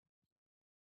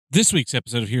This week's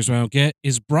episode of Here's What I Don't Get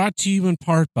is brought to you in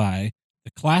part by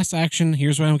the class action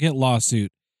Here's What I Don't Get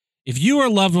lawsuit. If you or a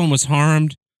loved one was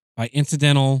harmed by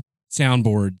incidental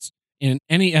soundboards in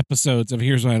any episodes of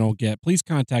Here's What I Don't Get, please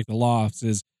contact the law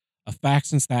offices of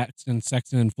Faxon, Staxton,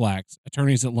 Sexton, and Flax,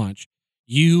 attorneys at lunch.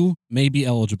 You may be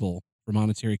eligible for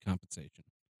monetary compensation.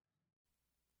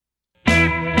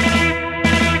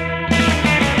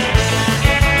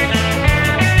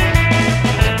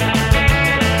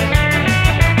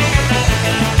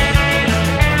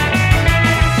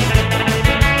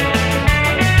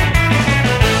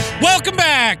 Welcome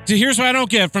back to Here's What I Don't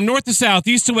Get, from north to south,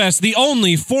 east to west, the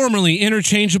only formerly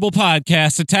interchangeable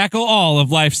podcast to tackle all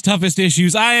of life's toughest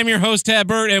issues. I am your host, Tad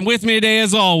Burt, and with me today,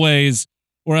 as always,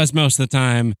 or as most of the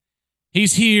time,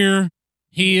 he's here.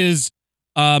 He is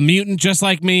a mutant just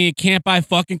like me. Can't buy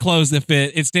fucking clothes that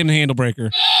fit. It's Tim the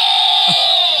Handlebreaker.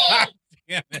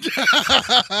 Damn it.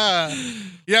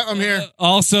 Yeah, I'm here.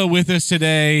 Also with us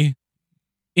today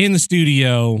in the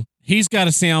studio, he's got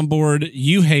a soundboard.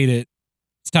 You hate it.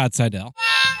 It's Todd Seidel.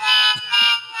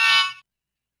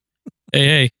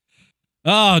 Hey.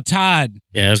 Oh, Todd.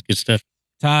 Yeah, that's good stuff.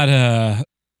 Todd,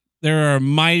 there are a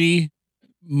mighty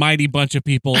bunch of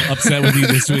people upset with you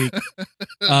this week.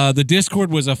 The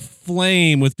Discord was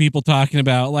aflame with people talking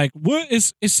about, like, what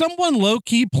is someone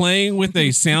low-key playing with a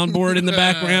soundboard in the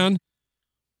background?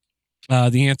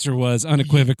 The answer was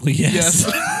unequivocally yes.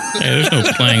 Hey, there's no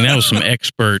playing. That was some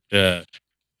expert,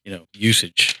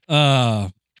 usage. I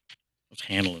was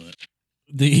handling it.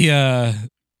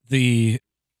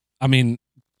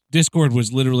 Discord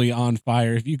was literally on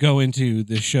fire. If you go into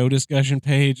the show discussion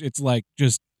page, it's like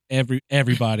just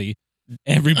everybody.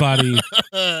 I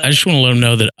just want to let them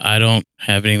know that I don't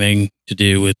have anything to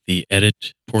do with the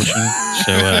edit portion,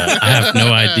 so I have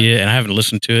no idea, and I haven't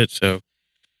listened to it. So,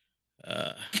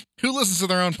 Who listens to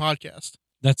their own podcast?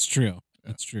 That's true.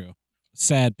 That's true.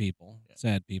 Sad people.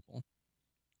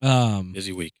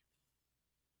 Busy week.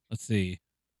 Let's see.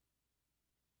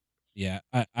 Yeah,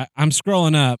 I'm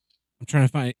scrolling up. I'm trying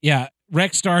to find. Yeah,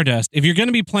 Rex Stardust. If you're going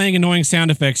to be playing annoying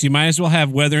sound effects, you might as well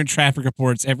have weather and traffic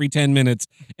reports every 10 minutes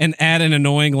and add an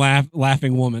annoying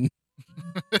laughing woman.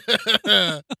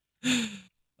 If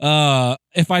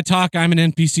I talk, I'm an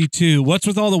NPC too. What's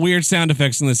with all the weird sound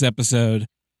effects in this episode?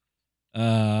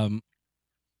 Let's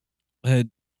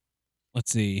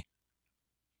see. Is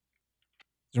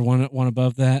there one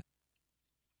above that?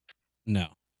 No,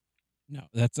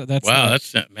 that's wow.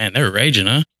 That's man. They're raging,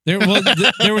 huh? There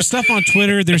was stuff on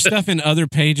Twitter. There's stuff in other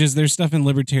pages. There's stuff in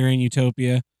Libertarian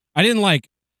Utopia. I didn't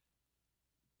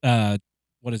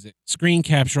screen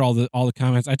capture all the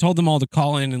comments. I told them all to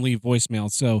call in and leave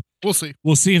voicemails. So we'll see.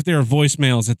 We'll see if there are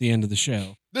voicemails at the end of the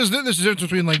show. There's a difference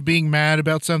between like being mad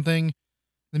about something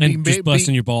and just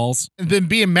busting your balls, and then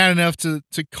being mad enough to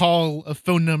call a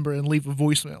phone number and leave a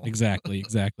voicemail. Exactly.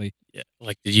 Yeah.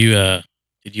 Like, did you up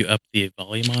the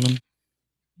volume on them?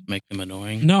 Make them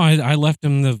annoying? No, I left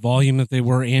them the volume that they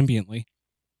were ambiently.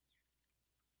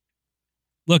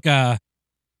 Look, I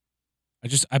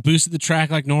boosted the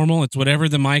track like normal. It's whatever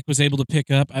the mic was able to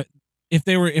pick up. If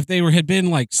they had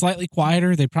been like slightly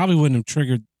quieter, they probably wouldn't have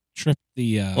tripped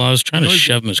the. Well, I was trying to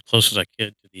shove them as close as I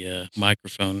could to the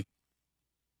microphone.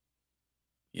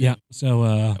 Yeah. So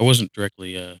I wasn't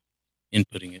directly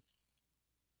inputting it.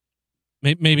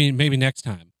 Maybe next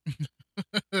time.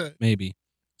 Maybe.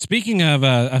 Speaking of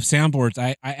soundboards,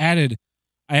 I added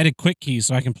quick keys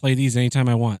so I can play these anytime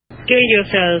I want. Kill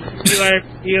yourself.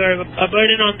 You are a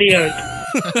burden on the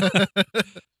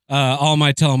earth. All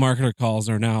my telemarketer calls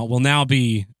will now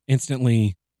be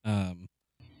instantly. Well,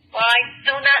 I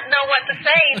do not know what to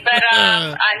say, but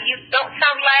you don't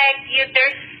sound like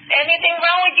there's anything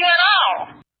wrong with you at all.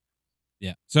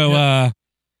 Yeah. So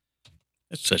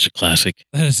that's such a classic.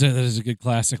 That is a good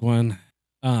classic one.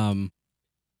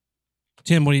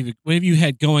 Tim, what have you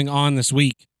had going on this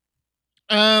week?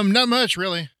 Not much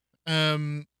really.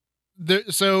 If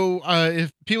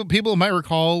people might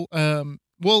recall,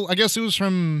 well, I guess it was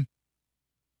from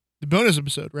the bonus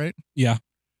episode, right? Yeah.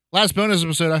 Last bonus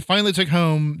episode, I finally took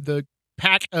home the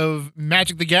pack of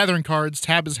Magic the Gathering cards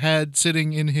Tab has had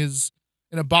sitting in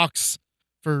a box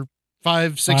for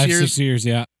 5-6 years. 6 years,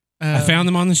 yeah. I found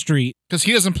them on the street because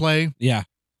he doesn't play. Yeah.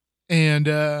 And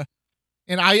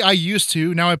I used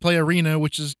to. Now I play Arena,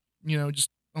 which is just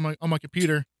on my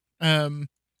computer. No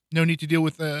need to deal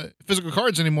with physical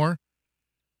cards anymore.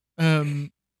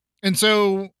 And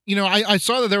so I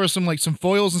saw that there was some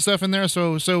foils and stuff in there.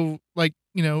 So I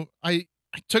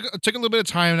took a little bit of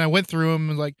time and I went through them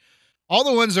and like all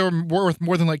the ones that were worth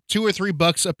more than like $2 or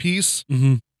 $3 a piece.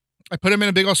 Mm-hmm. I put them in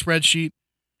a big old spreadsheet.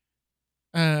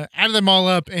 added them all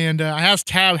up, and I asked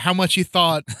Tab how much he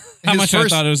thought. How much I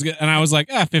thought it was good, and I was like,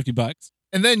 $50.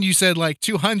 And then you said like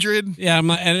 200. Yeah, I'm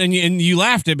like, and you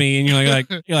laughed at me, and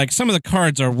you're like some of the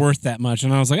cards are worth that much,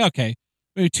 and I was like, okay,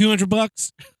 maybe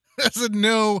 $200. I said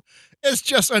no, it's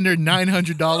just under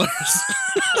 $900.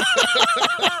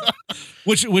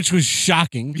 which was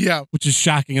shocking. Yeah, which is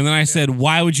shocking. And then I said,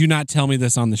 why would you not tell me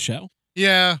this on the show?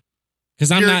 yeah.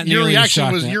 Because I'm not. Your nearly as reaction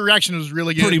shocked was now. your reaction was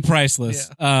really good. Pretty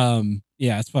priceless.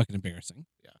 Yeah, it's fucking embarrassing.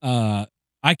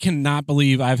 I cannot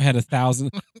believe I've had 1,000.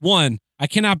 One, I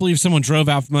cannot believe someone drove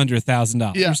out from under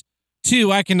 $1,000. Yeah.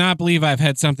 Two, I cannot believe I've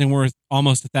had something worth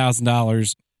almost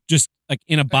 $1,000 just like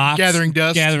in a box, Gathering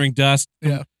dust.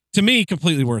 Yeah. To me,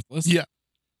 completely worthless. Yeah.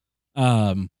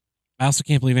 I also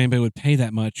can't believe anybody would pay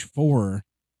that much for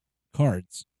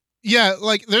cards. Yeah,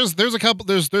 like there's a couple.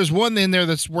 There's one in there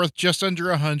that's worth just under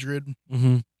 100.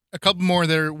 Mm-hmm. A couple more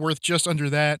that are worth just under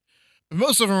that. But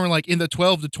most of them are like in the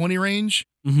 12 to 20 range.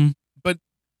 Mm-hmm. But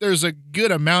there's a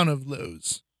good amount of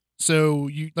those. So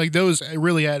you like those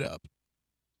really add up.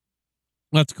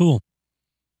 That's cool.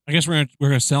 I guess we're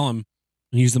gonna sell them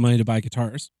and use the money to buy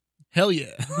guitars. Hell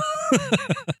yeah.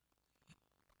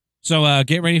 So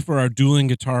get ready for our dueling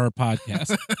guitar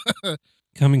podcast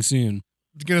coming soon.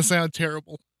 It's gonna sound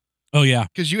terrible Oh yeah,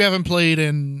 because you haven't played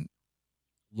in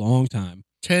long time.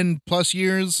 10 plus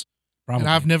years, Probably.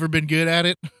 and I've never been good at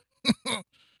it.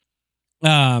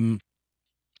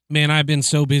 Man, I've been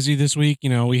so busy this week. You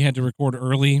know, we had to record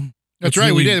early. That's which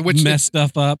right, we really did. Which messed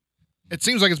stuff up. it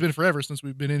seems like it's been forever since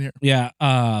we've been in here. Yeah.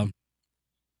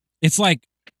 It's like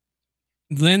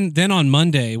then on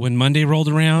Monday when Monday rolled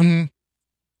around, Mhm.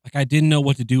 like I didn't know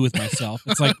what to do with myself.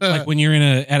 It's like when you're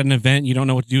at an event, you don't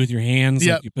know what to do with your hands.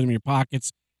 Yep. Like you put them in your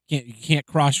pockets. You can't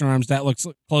cross your arms. That looks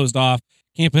closed off.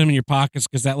 Can't put them in your pockets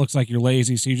because that looks like you're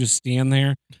lazy. So you just stand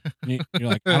there. And you're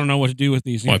like, I don't know what to do with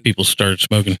these. Why people started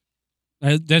smoking.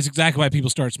 That's exactly why people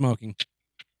start smoking.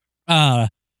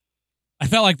 I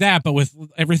felt like that, but with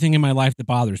everything in my life that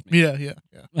bothers me. Yeah.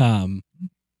 I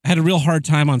had a real hard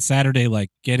time on Saturday, like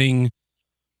getting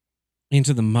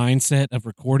into the mindset of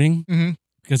recording Mhm.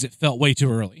 because it felt way too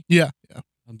early. Yeah.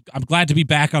 I'm glad to be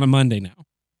back on a Monday now.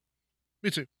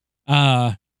 Me too.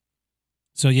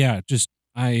 So yeah, just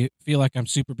I feel like I'm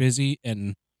super busy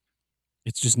and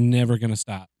it's just never gonna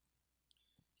stop.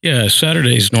 Yeah,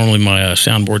 Saturday's normally my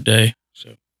soundboard day.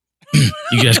 So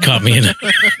you guys caught me in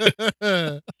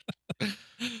it.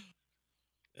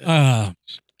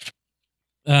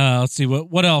 Let's see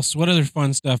what else. What other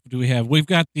fun stuff do we have? We've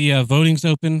got the votings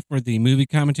open for the movie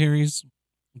commentaries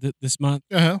this month.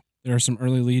 Uh-huh. There are some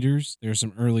early leaders. There are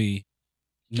some early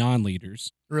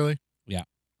non-leaders. Really?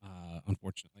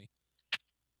 Unfortunately,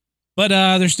 but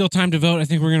there's still time to vote. I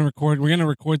think we're gonna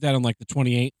record that on like the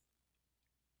 28th,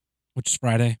 which is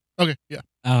Friday. Okay. Yeah.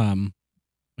 And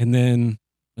then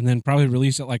probably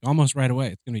release it like almost right away.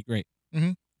 It's gonna be great.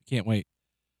 Mhm. Can't wait.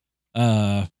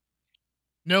 No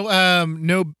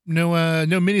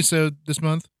minisode this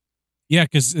month. Yeah,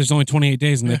 because there's only 28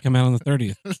 days and they come out on the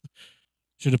 30th.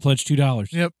 Should have pledged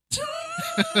 $2. Yep.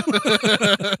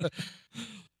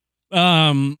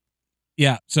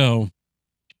 Yeah. So,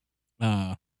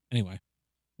 anyway,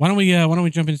 why don't we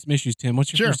jump into some issues, Tim?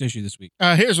 What's your Sure. first issue this week?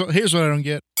 Here's what I don't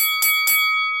get.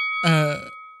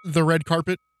 The red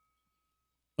carpet.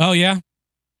 Oh yeah.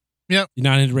 Yep. You're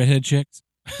not into redhead chicks.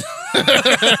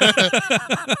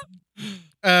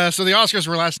 So the Oscars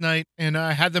were last night, and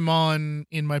I had them on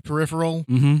in my peripheral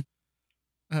Mm-hmm.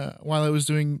 while I was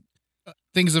doing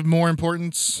things of more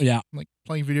importance, Yeah. like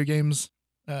playing video games.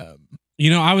 You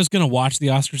know, I was gonna watch the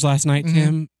Oscars last night, Mhm.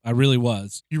 Tim. I really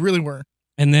was, You really were,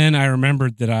 and then I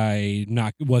remembered that I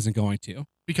wasn't going to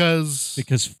because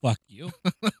fuck you.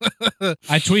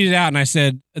 I tweeted out and I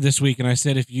said this week, and I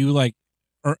said if you like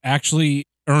or actually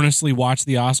earnestly watch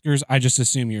the Oscars, I just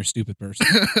assume you're a stupid person.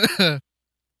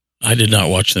 I did not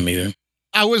watch them either.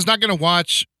 I was not going to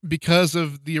watch because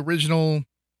of the original.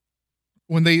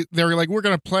 When they were like, we're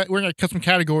gonna cut some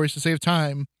categories to save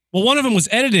time. Well, one of them was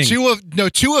editing. Two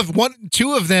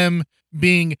of them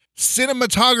being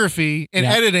cinematography and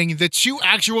Yeah. editing, the two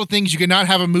actual things you cannot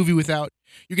have a movie without.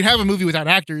 You can have a movie without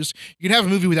actors. You can have a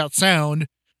movie without sound.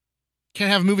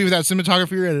 Can't have a movie without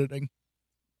cinematography or editing.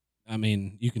 I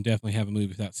mean, you can definitely have a movie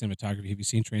without cinematography. Have you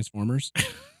seen Transformers?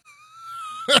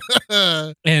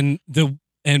 And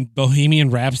and Bohemian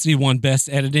Rhapsody won Best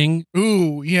Editing.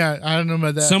 Ooh, yeah, I don't know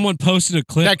about that. Someone posted a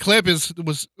clip. That clip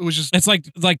was just It's like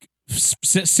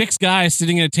six guys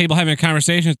sitting at a table having a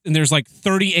conversation, and there's like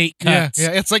 38 cuts.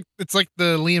 Yeah. It's like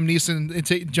the Liam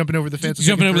Neeson jumping over the fence.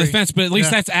 Jumping over the three. fence, but at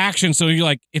least that's action. So you're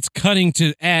like, it's cutting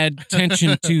to add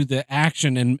tension to the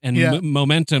action and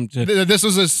momentum. This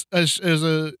was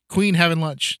a queen having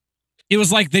lunch. It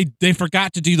was like they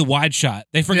forgot to do the wide shot.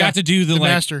 They forgot to do the like,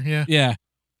 master. Yeah.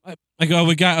 I go,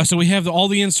 we have all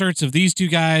the inserts of these two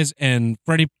guys and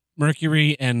Freddie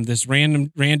Mercury and this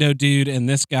rando dude and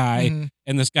this guy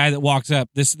and this guy that walks up.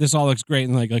 This all looks great.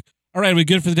 And like, all right, are we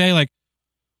good for the day? Like,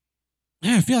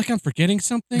 yeah, I feel like I'm forgetting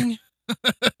something.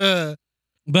 But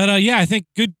yeah, I think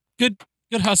good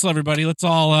hustle, everybody. Let's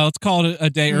call it a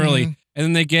day early. And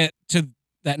then they get to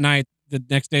that night, the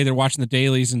next day they're watching the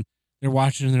dailies and they're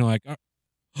watching and they're like,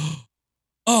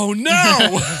 oh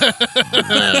no.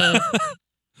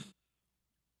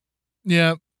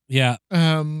 Yeah. Yeah.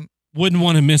 Wouldn't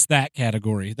want to miss that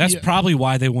category. That's probably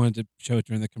why they wanted to show it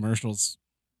during the commercials.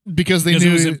 Because they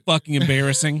knew it was fucking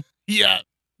embarrassing. Yeah,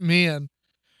 man.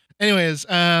 Anyways,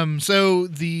 so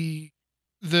the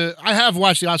I have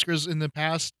watched the Oscars in the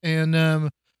past, and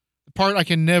the part I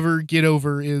can never get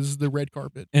over is the red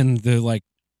carpet. And the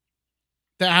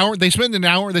hour they spend an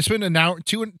hour,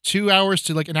 2 hours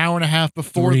to like an hour and a half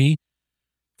before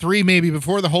three maybe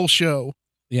before the whole show.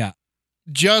 Yeah.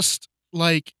 Just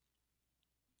like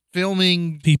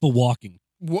filming people walking.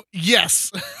 Yes.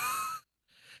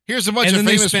 Here's a bunch and of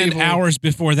then famous they spend people. hours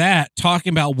before that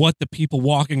talking about what the people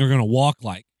walking are going to walk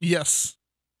like. Yes.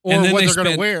 Or and then what they they're going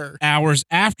to spend wear. Hours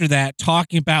after that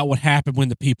talking about what happened when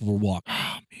the people were walking.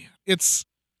 Oh man. It's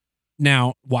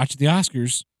now watch the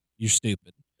Oscars, you're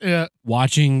stupid. Yeah.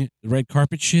 Watching the red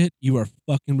carpet shit, you are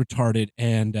fucking retarded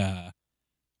and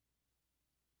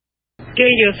Kill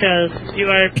yourself. You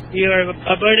are a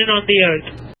burden on the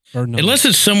earth. Unless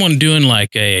it's someone doing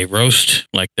like a roast,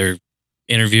 like they're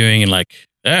interviewing and like,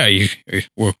 what are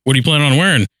you planning on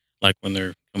wearing? Like when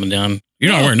they're coming down,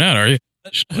 you're not wearing that, are you?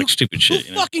 Just like stupid shit.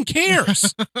 Who fucking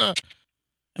cares? I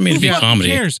mean, it'd be comedy.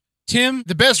 Who cares? Tim,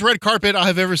 the best red carpet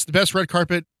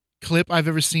clip I've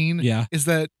ever seen. Yeah. Is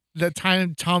that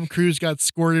time Tom Cruise got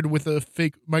squirted with a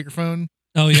fake microphone.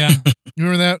 Oh yeah. You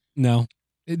remember that? No.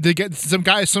 They get some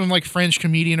like French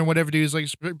comedian or whatever dude is like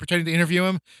pretending to interview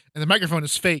him, and the microphone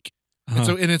is fake.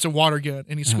 Uh-huh. And it's a water gun,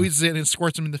 and he squeezes it and it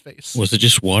squirts him in the face. Was it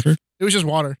just water? It was just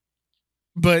water.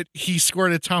 But he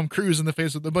squirted Tom Cruise in the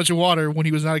face with a bunch of water when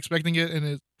he was not expecting it, and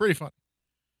it's pretty fun.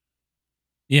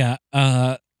 Yeah,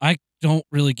 I don't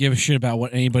really give a shit about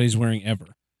what anybody's wearing ever.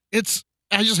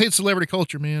 I just hate celebrity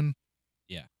culture, man.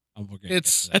 Yeah,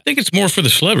 I think it's more for the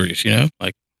celebrities, you know,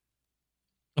 like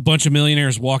a bunch of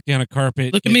millionaires walk down a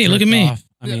carpet. Look at me, look at me. Off.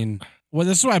 I mean, well,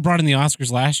 this is what I brought in the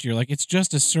Oscars last year. Like, it's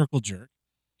just a circle jerk.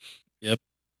 Yep.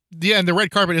 Yeah, and the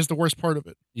red carpet is the worst part of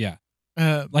it. Yeah.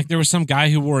 Like there was some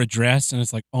guy who wore a dress, and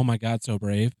it's like, oh my god, so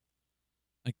brave.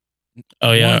 Like,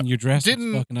 oh yeah, your dress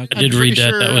fucking ugly. I did read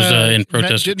that. That was in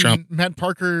protest of Trump. Matt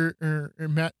Parker or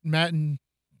Matt and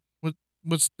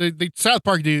what's the South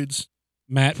Park dudes?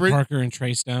 Matt Parker and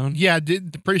Trey Stone. Yeah,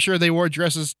 pretty sure they wore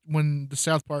dresses when the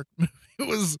South Park movie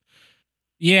was.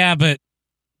 Yeah, but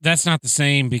that's not the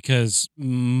same because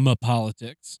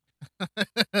politics.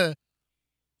 I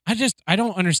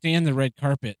don't understand the red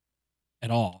carpet at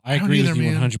all. I agree with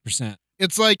you 100%.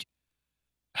 It's like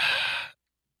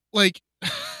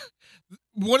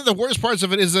one of the worst parts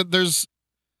of it is that there's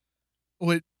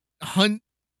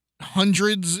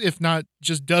hundreds, if not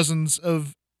just dozens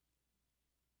of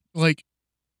like.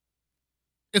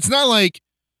 It's not like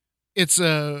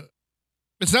the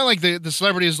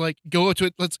celebrities like go up to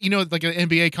it. Like an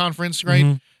NBA conference, right?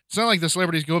 Mm-hmm. It's not like the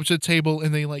celebrities go up to the table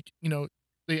and they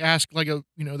they ask they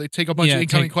take a bunch of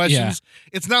incoming questions. Yeah.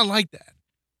 It's not like that.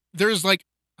 There's like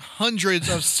hundreds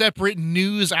of separate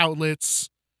news outlets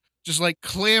just like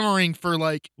clamoring for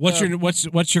like. What's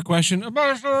your question? Yeah,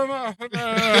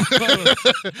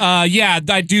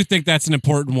 I do think that's an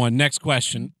important one. Next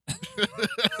question.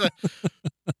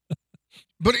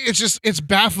 But it's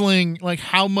baffling like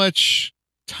how much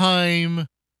time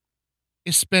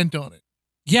is spent on it.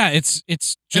 Yeah, it's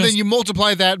just, and then you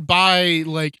multiply that by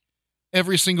like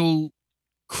every single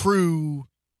crew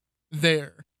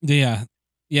there. Yeah,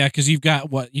 because you've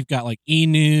got like E!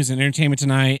 News and Entertainment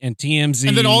Tonight and TMZ,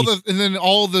 and then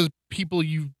all the people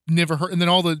you've never heard, and then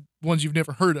all the ones you've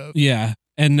never heard of. Yeah,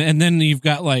 and then you've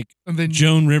got like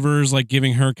Joan Rivers like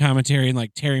giving her commentary and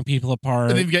like tearing people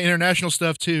apart, and then you've got international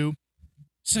stuff too.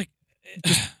 It's like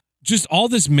just all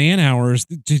this man hours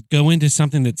to go into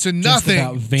something that's to nothing just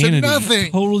about vanity. To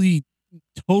nothing.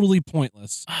 Totally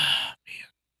pointless. Oh,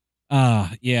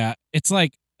 Yeah. It's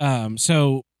like,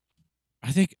 so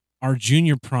I think our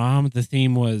junior prom, the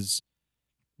theme was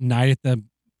night at the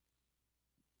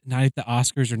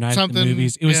Oscars or night at the Something-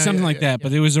 movies. It was yeah, something yeah, like yeah, that,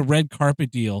 but it was a red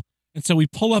carpet deal. And so we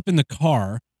pull up in the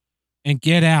car and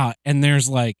get out, and there's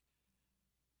like,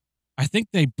 I think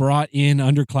they brought in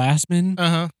underclassmen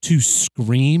Uh-huh. to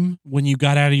scream when you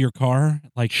got out of your car,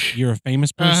 like you're a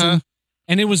famous person. Uh-huh.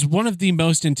 And it was one of the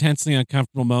most intensely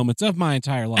uncomfortable moments of my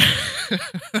entire life.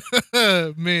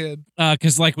 Man.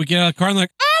 Because like we get out of the car and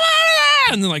like,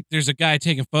 ah! And then like there's a guy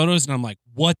taking photos, and I'm like,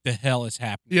 what the hell is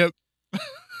happening? Yep.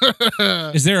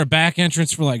 Is there a back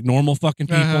entrance for like normal fucking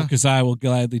people? Uh-huh. Because I will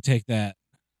gladly take that.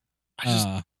 I just-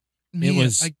 Uh, Man,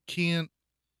 was- I can't.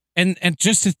 and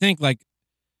just to think like,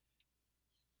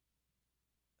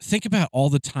 think about all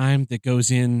the time that goes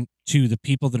in to the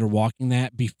people that are walking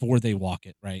that before they walk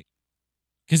it, right?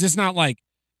 Because it's not like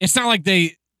it's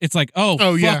like, oh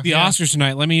fuck yeah, the yeah. Oscars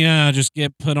tonight, let me just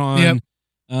get put on. Yep.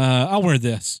 I'll wear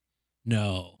this.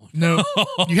 No, No.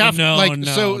 You have no, like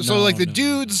no, so like the no,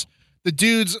 dudes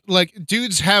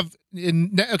dudes have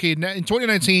in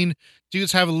 2019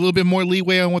 dudes have a little bit more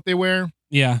leeway on what they wear.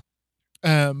 yeah,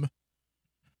 I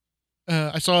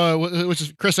saw which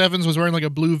is Chris Evans was wearing like a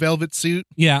blue velvet suit.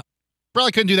 yeah,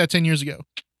 Probably couldn't do that 10 years ago.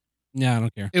 yeah. I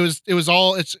don't care. It's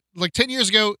like 10 years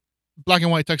ago, black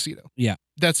and white tuxedo. Yeah.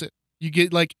 That's it. You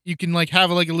get like you can like have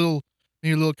like a little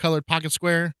maybe a little colored pocket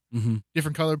square, Mm-hmm.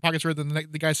 different colored pocket square than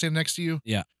the guy standing next to you.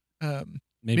 Yeah.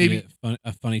 Maybe. Maybe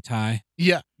a funny tie.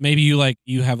 Yeah. Maybe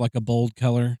you have like a bold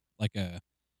color, like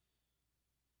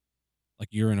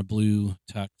you're in a blue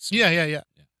tux. Yeah.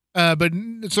 But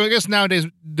so I guess nowadays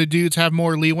the dudes have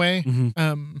more leeway.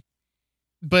 Mm-hmm.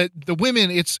 But the women,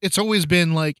 it's always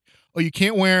been like, oh, you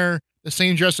can't wear the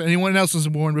same dress that anyone else has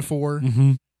worn before.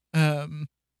 Mm-hmm.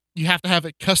 You have to have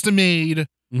it custom made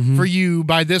Mm-hmm. for you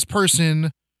by this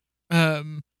person.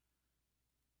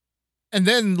 And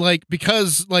then like,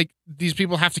 because like these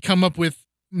people have to come up with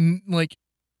like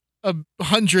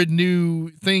 100 new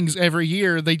things every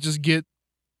year, they just get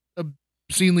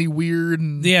obscenely weird.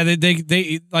 And Yeah,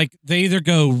 they either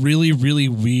go really, really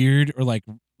weird or like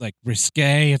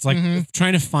risque. It's like Mhm.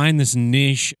 trying to find this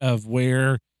niche of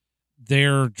where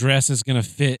their dress is going to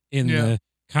fit in Yeah. the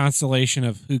constellation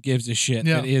of who gives a shit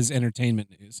Yeah. that is entertainment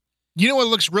news. you know what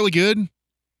looks really good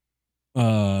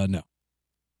No,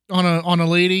 on a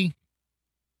lady?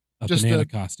 a Just banana a-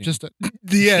 costume. Just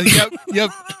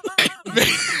yep.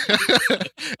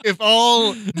 if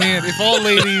all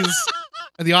ladies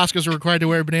at the Oscars were required to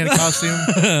wear a banana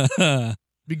costume,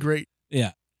 be great.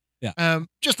 Yeah.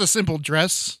 Just a simple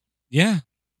dress, Yeah,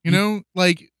 you know,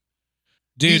 like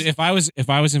dude. These- If I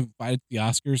was invited to the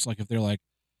Oscars, like if they're like,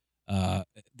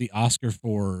 the Oscar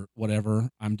for whatever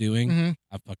I'm doing, Mhm.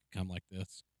 I fucking come like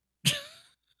this.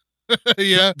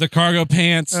 yeah. The cargo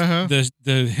pants, Uh-huh.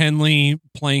 the Henley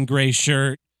plain gray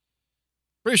shirt.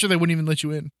 Pretty sure they wouldn't even let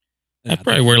you in. I'd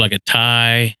probably wear like a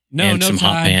tie no and some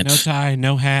hot tie, pants. no tie,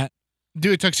 no hat.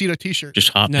 Do a tuxedo T-shirt. Just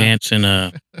hot No. pants and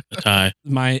a tie.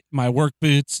 My work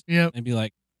boots. Yep. And be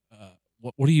like,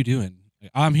 what are you doing?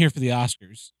 Like, I'm here for the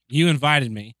Oscars. You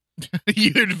invited me.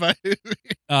 You invited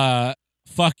me.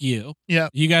 Fuck you. Yeah.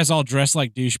 You guys all dress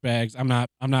like douchebags. I'm not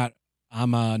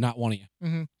one of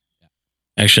you.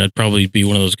 Actually, I'd probably be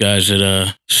one of those guys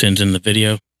that sends in the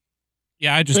video.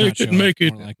 Yeah, I just Hey, not show couldn't up, make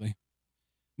it. more likely.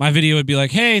 My video would be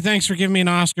like, hey, thanks for giving me an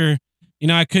Oscar. You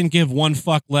know, I couldn't give one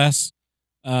fuck less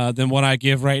than what I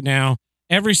give right now.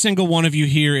 Every single one of you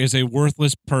here is a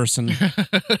worthless person.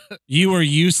 You are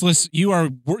useless. You are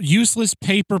useless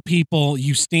paper people.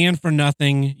 You stand for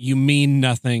nothing. You mean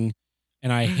nothing.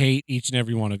 And I hate each and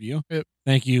every one of you. Yep.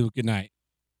 Thank you. Good night.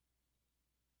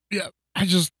 I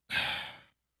just,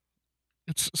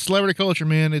 it's celebrity culture,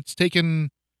 man. It's taken.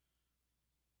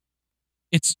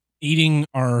 It's eating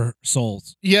our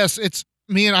souls. Yes, it's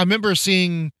man. I remember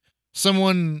seeing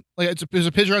someone like there's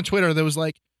a picture on Twitter that was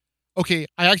like, okay,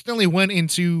 I accidentally went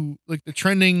into like the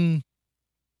trending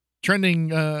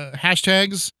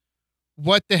hashtags.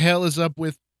 What the hell is up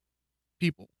with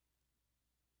people?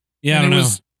 Yeah, And I don't it know.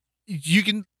 was- You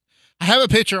can. I have a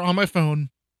picture on my phone.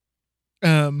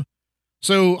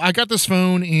 So I got this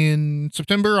phone in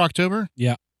September, October.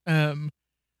 Yeah. And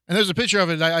there's a picture of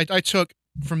it I took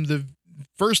from the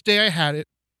first day I had it.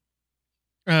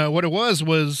 What it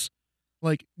was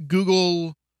like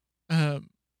Google,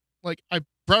 like I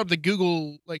brought up the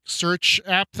Google like search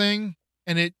app thing,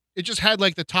 and it just had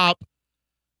like the top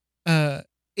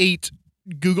 8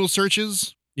 Google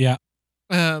searches. Yeah.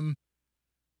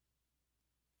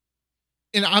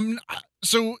 And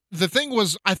so the thing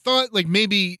was, I thought like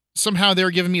maybe somehow they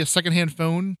were giving me a secondhand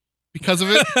phone because of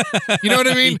it. You know what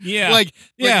I mean? Yeah. Like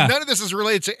Yeah. none of this is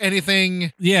related to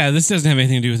anything. Yeah, this doesn't have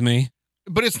anything to do with me.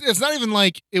 But it's not even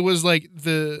like it was like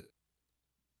the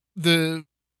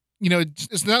you know,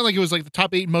 it's not like it was like the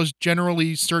top 8 most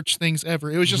generally searched things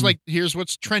ever. It was just Mhm. like, here's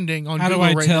what's trending on How Google do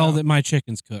I right tell now. that my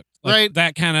chicken's cooked? Like, Right.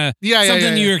 That kind of Yeah,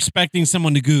 something yeah. you're expecting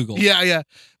someone to Google. Yeah.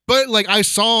 But like I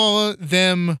saw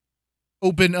them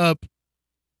open up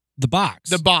The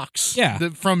box. the box. Yeah.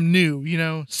 From new, you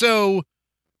know. So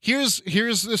here's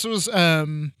this was I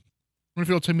don't know if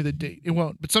it'll tell me the date. It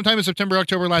won't. But sometime in September,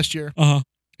 October last year. Uh-huh.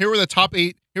 Here were the top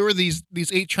 8. Here were these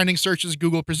 8 trending searches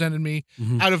Google presented me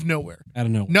Mhm. out of nowhere. I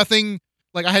don't know. Nothing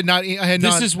like I had not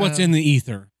This is what's in the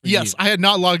ether. for Yes, you. I had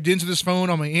not logged into this phone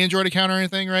on my Android account or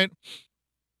anything, right?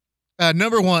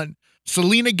 Number 1,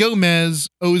 Selena Gomez,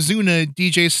 Ozuna,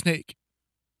 DJ Snake.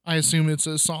 I assume it's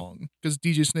a song because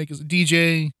DJ Snake is a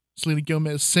DJ. Selena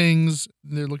Gomez sings.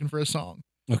 And they're looking for a song.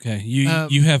 Okay.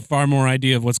 You have far more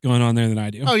idea of what's going on there than I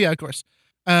do. Oh yeah, of course.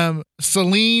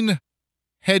 Celine,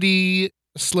 Hedy,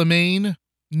 Slimane,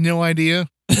 no idea.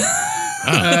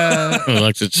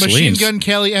 Like it's Machine Celine's. Gun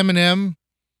Kelly, Eminem,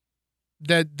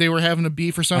 that they were having a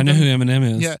beef or I something. know who Eminem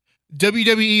is. Yeah.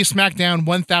 WWE SmackDown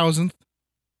 1000th.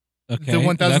 Okay. The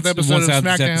 1000th That's episode of 1000th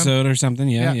SmackDown. episode or something.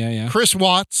 Yeah. Chris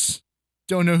Watts,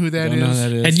 don't know who that Don't know is. who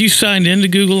that is. Had you signed into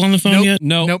Google on the phone Nope. yet?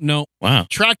 No. Nope. No. Wow.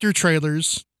 Tractor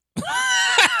trailers. the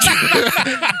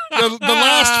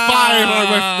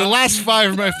last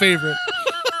 5 are my favorite.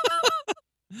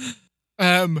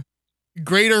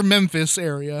 Greater Memphis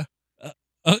area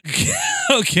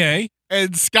Okay.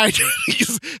 and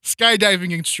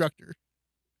skydiving instructor.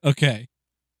 Okay.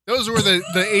 Those were the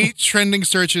 8 trending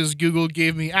searches Google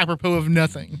gave me apropos of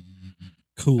nothing.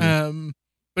 Cool.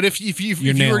 But if you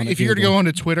You're were nailing it, to go Google.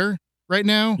 onto Twitter right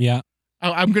now, Yeah.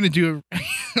 I'm gonna do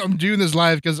I'm doing this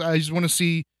live because I just want to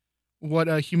see what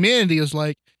humanity is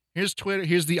like. Here's Twitter.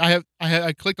 Here's the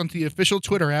I clicked onto the official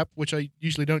Twitter app, which I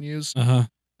usually don't use. Uh-huh.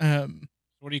 Um.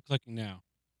 What are you clicking now?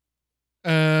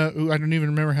 I don't even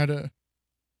remember how to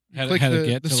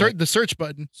click the search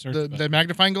button, Search the button.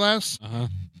 magnifying glass. Uh-huh.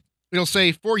 It'll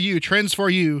say for you trends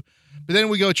for you, but then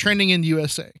we go trending in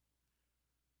USA.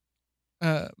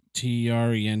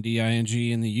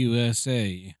 TRENDING in the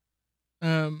USA.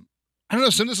 I don't know.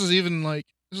 Some of this is even like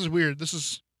this is weird.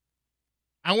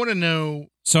 I want to know.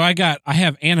 So I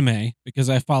have anime because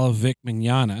I follow Vic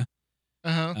Mignogna.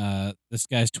 Uh-huh. This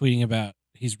guy's tweeting about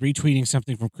he's retweeting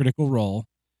something from Critical Role.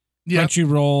 Yeah.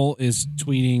 Crunchyroll is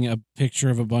tweeting a picture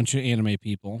of a bunch of anime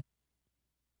people.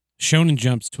 Shonen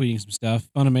Jump's tweeting some stuff.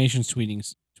 Funimation's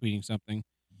tweeting something.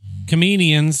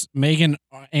 Comedians, Megan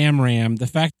Amram. The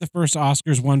fact the first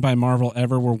Oscars won by Marvel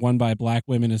ever were won by black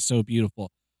women is so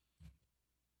beautiful.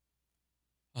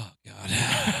 Oh God.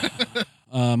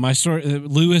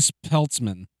 Louis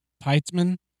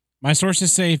Peitzman. My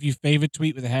sources say if you favorite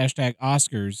tweet with the hashtag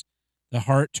Oscars, the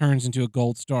heart turns into a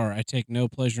gold star. I take no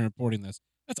pleasure in reporting this.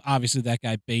 That's obviously that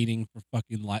guy baiting for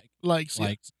fucking Likes. Yeah.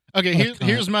 likes. Okay, What a cunt.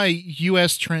 here's my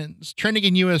US trends. Trending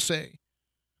in USA.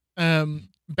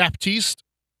 Baptiste.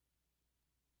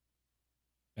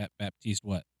 Baptiste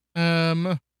what? I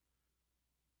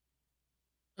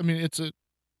mean it's the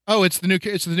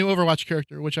new Overwatch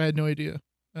character, which I had no idea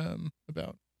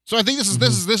about. So I think this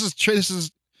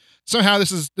is somehow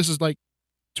this is like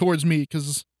towards me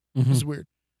because Mhm. this is weird.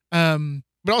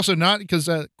 But also not because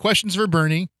questions for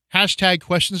Bernie. Hashtag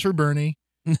questions for Bernie.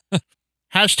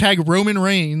 Hashtag Roman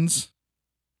Reigns.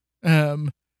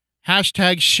 Hashtag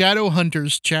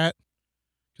Shadowhunters chat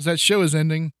because that show is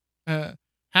ending.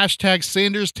 Hashtag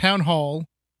Sanders Town Hall.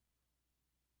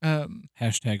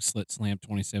 Hashtag Slit Slam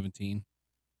 2017.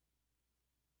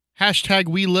 Hashtag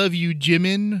We Love You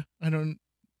Jimin. I don't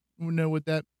know what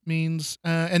that means.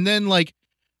 And then like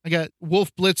I got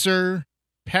Wolf Blitzer,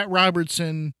 Pat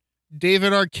Robertson,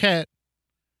 David Arquette.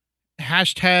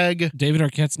 Hashtag David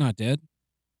Arquette's not dead.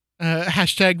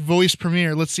 hashtag Voice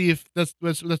Premiere. Let's see if that's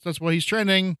why he's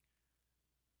trending.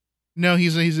 No,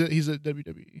 he's a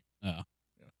WWE. Oh.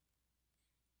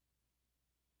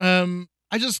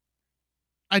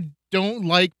 I don't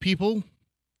like people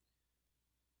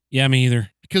Yeah, me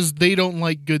either. because they don't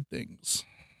like good things.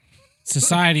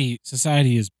 Society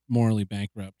is morally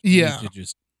bankrupt. Yeah.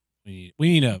 We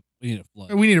need a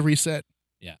flood. We need a reset.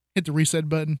 Yeah. Hit the reset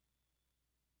button.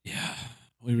 Yeah.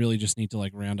 We really just need to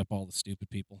like round up all the stupid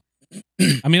people.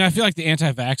 I mean, I feel like the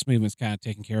anti-vax movement's kind of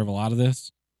taking care of a lot of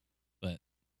this, but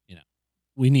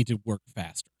we need to work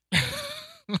faster.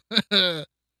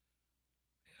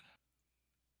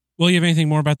 Will you have anything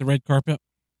more about the red carpet?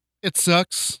 It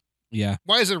sucks. Yeah.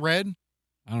 Why is it red?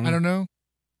 I don't know. I don't know.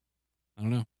 I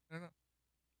don't know.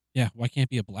 Yeah. Why can't it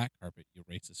be a black carpet, you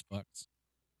racist fucks?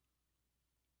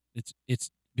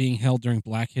 It's being held during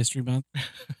Black History Month.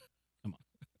 Come on.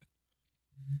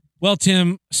 Well,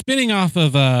 Tim, spinning off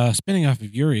of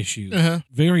your issue,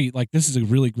 very like this is a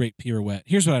really great pirouette.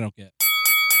 Here's what I don't get: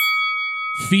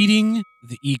 feeding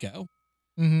the ego.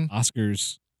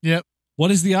 Oscars. Yep.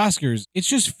 What is the Oscars? It's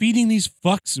just feeding these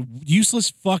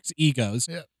useless fucks egos.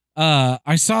 Yep.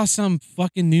 I saw some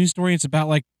fucking news story. It's about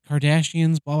like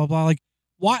Kardashians, blah blah blah. Like,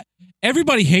 what?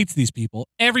 Everybody hates these people.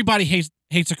 Everybody hates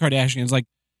the Kardashians. Like,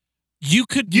 you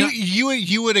could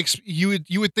you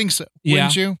would think so,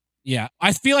 wouldn't you? Yeah,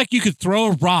 I feel like you could throw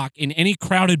a rock in any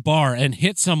crowded bar and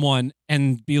hit someone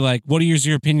and be like, "What is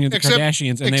your opinion of the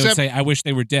Kardashians?" And they would say, "I wish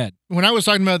they were dead." When I was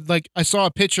talking about, like, I saw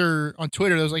a picture on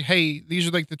Twitter that was like, "Hey, these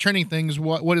are like the trending things.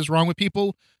 What is wrong with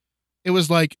people?" It was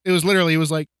like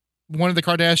one of the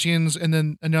Kardashians, and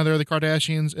then another of the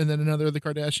Kardashians, and then another of the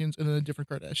Kardashians, and then a different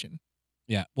Kardashian.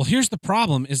 Yeah. Well, here's the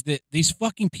problem: is that these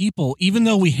fucking people, even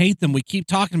though we hate them, we keep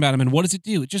talking about them, and what does it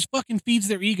do? It just fucking feeds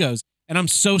their egos. And I'm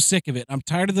so sick of it. I'm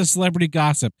tired of the celebrity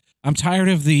gossip. I'm tired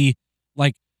of the,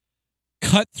 like,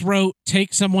 cutthroat,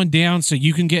 take someone down so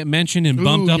you can get mentioned and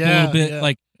bumped up a little bit.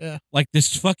 Like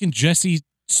this fucking Jesse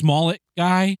Smollett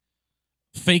guy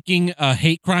faking a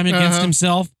hate crime against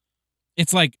himself.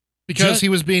 It's like, because he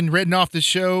was being written off the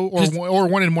show or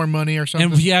wanted more money or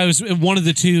something. And yeah, it was one of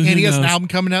the two. And he has an album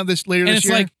coming out later this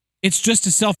year. Like, it's just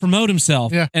to self-promote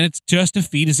himself. Yeah. And it's just to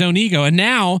feed his own ego. And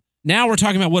now we're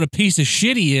talking about what a piece of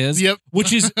shit he is. Yep.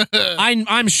 Which is,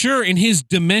 I'm sure in his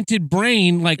demented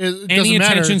brain, like, any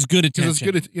attention's good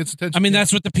attention. It's attention. I mean,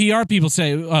 that's what the PR people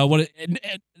say.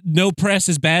 No press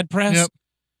is bad press. Yep.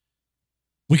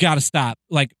 We got to stop.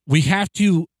 Like, we have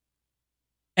to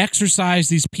exercise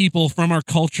these people from our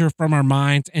culture, from our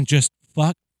minds, and just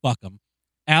fuck them.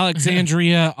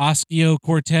 Alexandria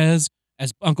Ocasio-Cortez,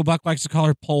 as Uncle Buck likes to call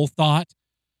her, Pole Thought.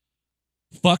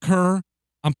 Fuck her.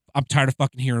 I'm tired of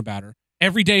fucking hearing about her.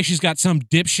 Every day she's got some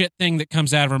dipshit thing that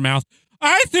comes out of her mouth.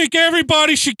 I think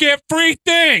everybody should get free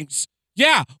things.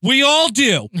 Yeah, we all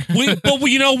do. But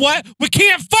you know what? We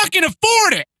can't fucking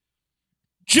afford it.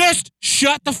 Just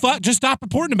shut the fuck. Just stop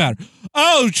reporting about her.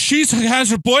 Oh, she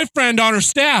has her boyfriend on her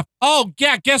staff. Oh,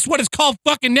 yeah, guess what? It's called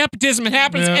fucking nepotism. It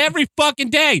happens every fucking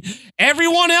day.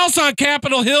 Everyone else on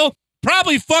Capitol Hill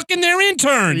probably fucking their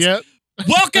interns. Yep.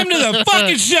 Welcome to the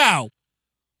fucking show.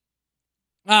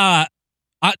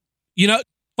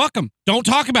 Fuck them. Don't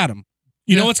talk about them.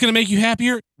 You know what's going to make you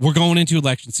happier? We're going into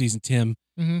election season, Tim.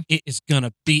 It is going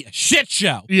to be a shit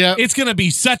show. Yeah. It's going to be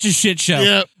such a shit show.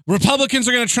 Yep. Republicans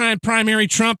are going to try and primary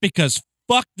Trump because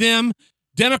fuck them.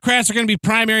 Democrats are going to be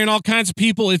primarying all kinds of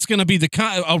people. It's going to be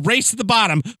a race to the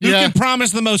bottom. Who can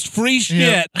promise the most free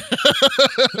shit?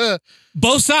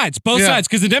 Both sides.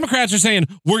 Because the Democrats are saying,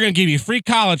 we're going to give you free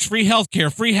college, free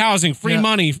healthcare, free housing, free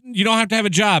money. You don't have to have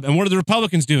a job. And what are the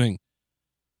Republicans doing?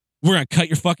 We're going to cut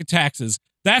your fucking taxes.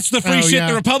 That's the free shit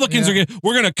the Republicans are getting.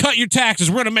 We're going to cut your taxes.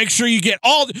 We're going to make sure you get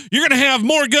you're going to have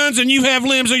more guns than you have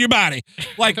limbs on your body.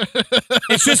 Like,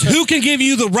 it's just who can give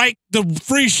you the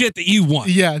free shit that you want.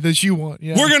 Yeah, that you want.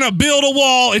 Yeah. We're going to build a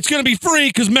wall. It's going to be free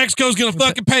because Mexico's going to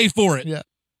fucking pay for it. Yeah.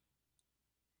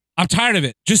 I'm tired of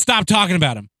it. Just stop talking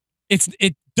about them.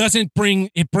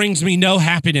 It brings me no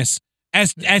happiness.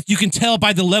 As you can tell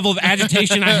by the level of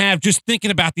agitation I have just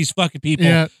thinking about these fucking people.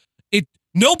 Yeah.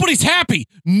 Nobody's happy.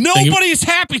 Nobody's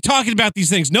happy talking about these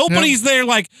things. Nobody's there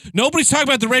like, nobody's talking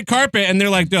about the red carpet and they're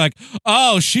like,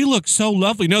 oh, she looks so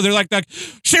lovely. No, they're like,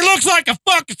 she looks like a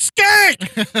fucking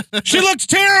skank. She looks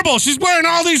terrible. She's wearing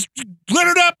all these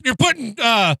glittered up. You're putting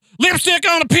lipstick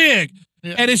on a pig.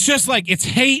 Yeah. And it's just like, it's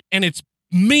hate and it's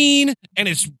mean and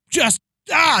it's just,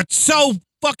 it's so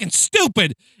fucking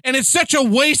stupid. And it's such a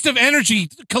waste of energy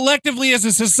collectively as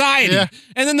a society. Yeah.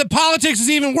 And then the politics is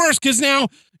even worse because now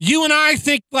you and I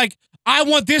think, like, I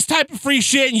want this type of free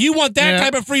shit and you want that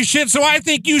type of free shit, so I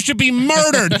think you should be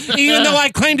murdered, even though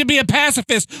I claim to be a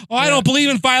pacifist. Oh, I don't believe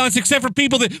in violence except for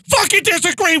people that fucking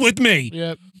disagree with me.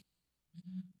 Yep.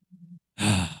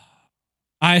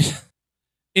 And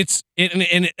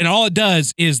all it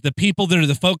does is the people that are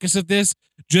the focus of this,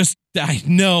 I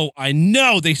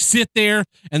know they sit there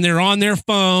and they're on their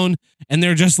phone and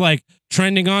they're just like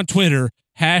trending on Twitter,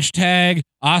 hashtag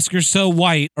Oscars so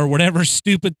white or whatever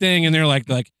stupid thing. And they're like,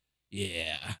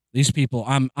 yeah, these people,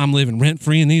 I'm living rent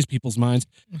free in these people's minds.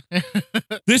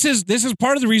 This is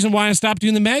part of the reason why I stopped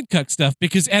doing the Mad Cuck stuff,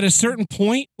 because at a certain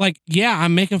point, like, yeah,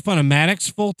 I'm making fun of Maddox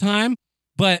full time,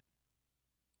 but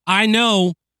I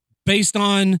know based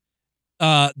on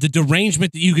the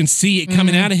derangement that you can see it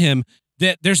coming out of him,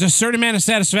 that there's a certain amount of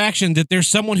satisfaction that there's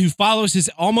someone who follows his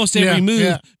almost every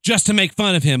move just to make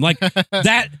fun of him. Like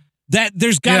that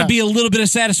there's got to Yeah. be a little bit of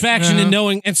satisfaction in Uh-huh.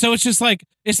 knowing. And so it's just like,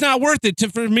 it's not worth it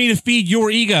for me to feed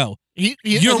your ego.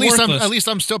 You're worthless. At least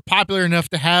I'm still popular enough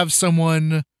to have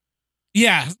someone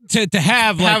Yeah. To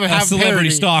have like a celebrity parody.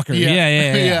 stalker.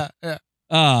 Yeah. yeah.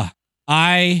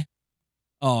 I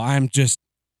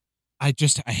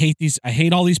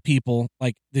hate all these people.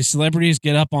 Like the celebrities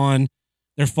get up on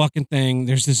their fucking thing.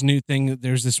 There's this new thing.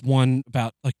 There's this one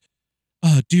about like,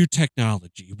 dear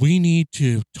technology, we need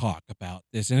to talk about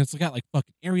this. And it's got like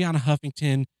fucking Ariana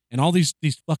Huffington and all these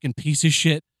fucking piece of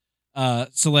shit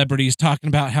celebrities talking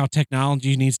about how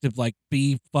technology needs to like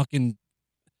be fucking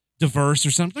diverse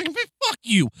or something. Like, fuck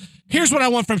you. Here's what I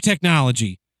want from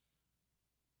technology.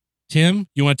 Tim,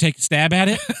 you want to take a stab at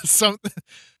it? Some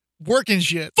working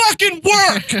shit. Fucking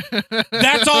work.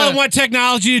 That's all I want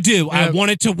technology to do. I want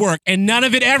it to work. And none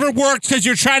of it ever works because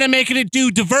you're trying to make it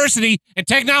do diversity, and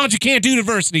technology can't do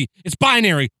diversity. It's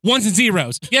binary, ones and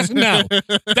zeros. Yes and no.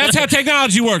 That's how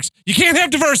technology works. You can't have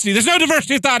diversity. There's no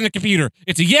diversity of thought in a computer.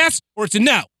 It's a yes or it's a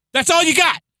no. That's all you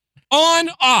got. On,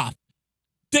 off.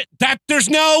 There's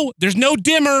no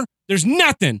dimmer. There's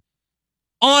nothing.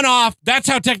 On, off. That's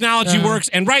how technology works.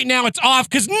 And right now it's off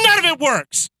because none of it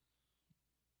works.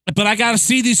 But I got to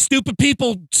see these stupid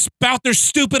people spout their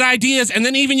stupid ideas. And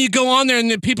then even you go on there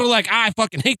and then people are like, I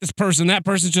fucking hate this person. That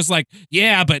person's just like,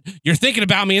 yeah, but you're thinking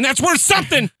about me and that's worth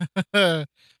something. Yeah,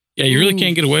 you really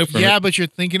can't get away from it. Yeah, but you're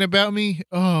thinking about me?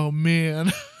 Oh,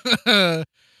 man.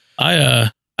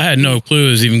 I had no clue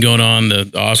it was even going on the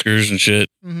Oscars and shit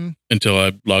Mm-hmm. until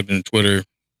I logged into Twitter.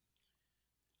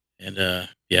 And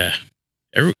yeah,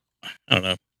 I don't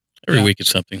know. Every week it's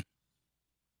something.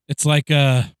 It's like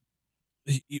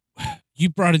you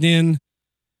brought it in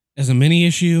as a mini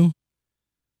issue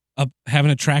of having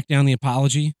to track down the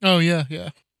apology. Oh, yeah.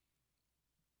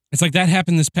 It's like that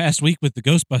happened this past week with the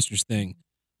Ghostbusters thing.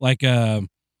 Like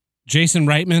Jason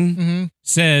Reitman Mm-hmm.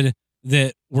 said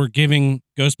that we're giving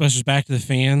Ghostbusters back to the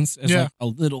fans as like a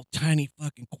little tiny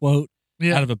fucking quote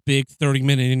out of a big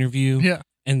 30-minute interview. Yeah.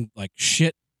 And like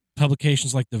shit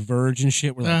publications like The Verge and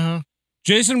shit were like, Uh-huh.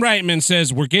 Jason Reitman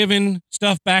says we're giving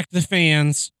stuff back to the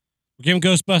fans. We're giving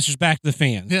Ghostbusters back to the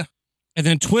fans. Yeah. And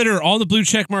then Twitter, all the blue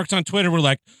check marks on Twitter were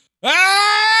like, ah!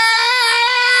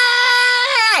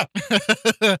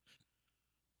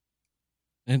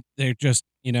 And they're just,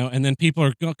 and then people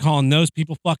are calling those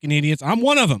people fucking idiots. I'm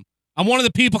one of them. I'm one of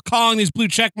the people calling these blue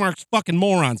check marks fucking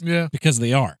morons. Yeah. Because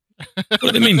they are. What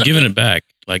do they mean giving it back?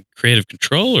 Like creative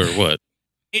control or what?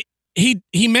 He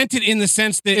meant it in the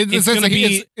sense that it's going to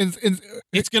be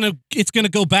it's going to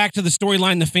go back to the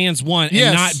storyline the fans want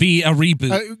and not be a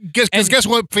reboot. Guess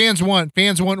what fans want?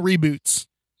 Fans want reboots.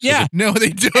 Yeah. No, they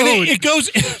don't. And it goes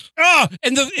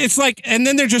it's like, and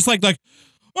then they're just like,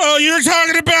 oh, you're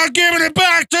talking about giving it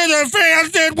back to the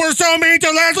fans that were so mean to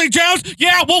Leslie Jones?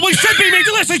 Yeah, well, we should be mean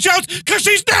to Leslie Jones because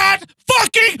she's not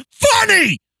fucking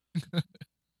funny.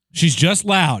 She's just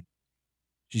loud.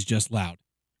 She's just loud.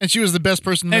 And she was the best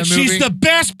person in and the movie. she's the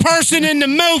best person in the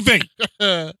movie.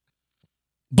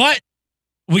 But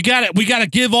we gotta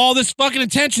give all this fucking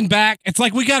attention back. It's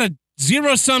like we got a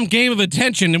zero-sum game of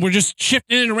attention and we're just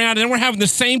shifting it around and then we're having the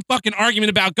same fucking argument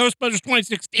about Ghostbusters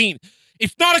 2016.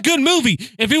 It's not a good movie.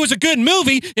 If it was a good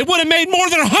movie, it would have made more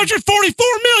than $144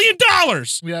 million.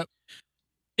 Yep.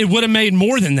 It would have made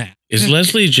more than that. Is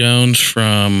Leslie Jones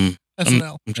from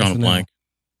SNL? I'm drawing a SNL. blank.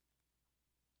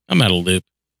 I'm out of loop.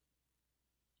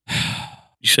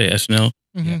 You say SNL?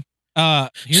 Mm-hmm.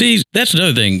 See, that's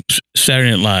another thing.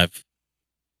 Saturday Night Live.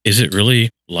 Is it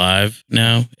really live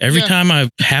now? Every time I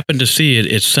happen to see it,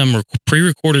 it's some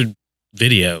pre-recorded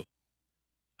video.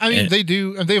 I mean, they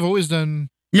do. They've always done.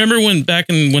 Remember when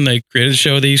they created the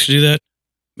show, they used to do that?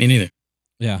 Me neither.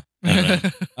 Yeah. I don't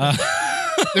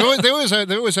know. they always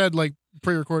had like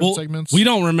pre-recorded segments. We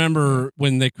don't remember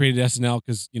when they created SNL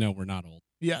because, we're not old.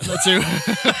 Yeah, that too.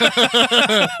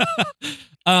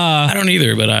 I don't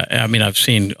either, but I mean, I've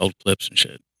seen old clips and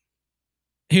shit.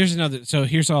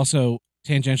 Here's also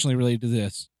tangentially related to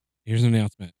this. Here's an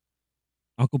announcement.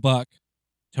 Uncle Buck,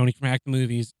 Tony from Hack the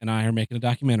Movies, and I are making a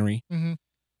documentary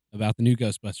about the new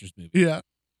Ghostbusters movie. Yeah.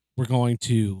 We're going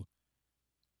to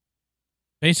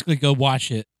basically go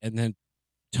watch it, and then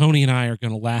Tony and I are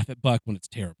going to laugh at Buck when it's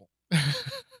terrible.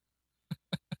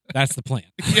 That's the plan.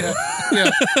 Yeah.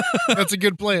 That's a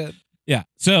good plan. Yeah.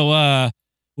 So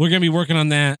we're going to be working on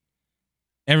that.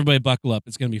 Everybody buckle up.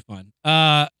 It's going to be fun.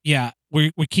 Yeah.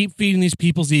 We keep feeding these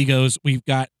people's egos. We've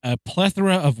got a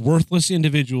plethora of worthless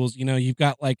individuals. You've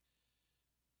got the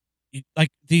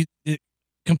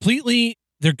completely,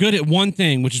 they're good at one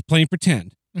thing, which is playing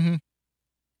pretend. Mm-hmm.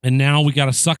 And now we got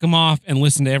to suck them off and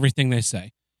listen to everything they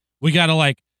say. We got to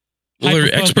Well, they're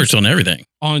hyper-focus experts on everything.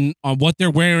 on what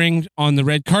they're wearing on the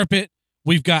red carpet.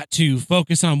 We've got to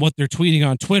focus on what they're tweeting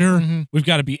on Twitter. Mhm. We've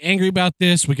got to be angry about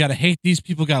this. We got to hate these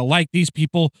people. Got to like these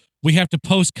people. We have to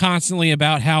post constantly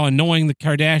about how annoying the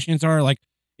Kardashians are. Like,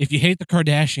 if you hate the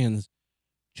Kardashians,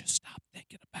 just stop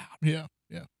thinking about it.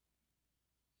 Yeah.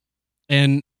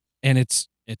 And it's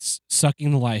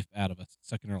sucking the life out of us.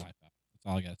 Sucking our life out. That's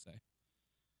all I got to say.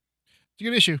 It's a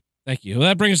good issue. Thank you. Well,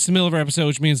 that brings us to the middle of our episode,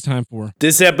 which means it's time for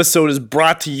This episode is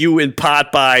brought to you in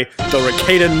part by the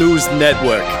Ricada News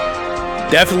Network.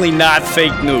 Definitely not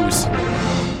fake news.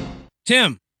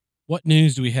 Tim. What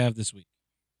news do we have this week?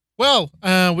 Well,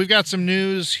 we've got some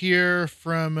news here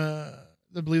from, I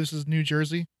believe this is New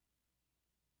Jersey.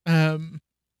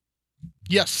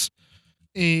 Yes.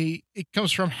 It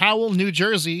comes from Howell, New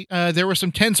Jersey. There were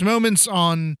some tense moments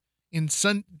on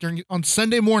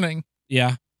Sunday morning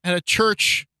Yeah. at a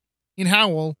church in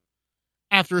Howell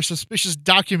after a suspicious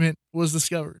document was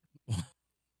discovered.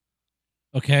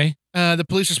 Okay. The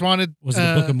police responded. Was it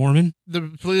the Book of Mormon?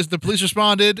 The police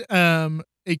responded.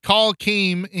 A call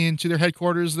came into their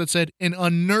headquarters that said an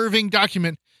unnerving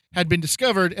document had been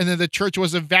discovered, and then the church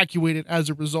was evacuated as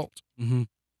a result. Mm-hmm.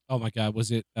 Oh my God. Was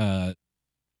it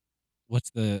what's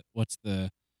the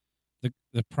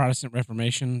Protestant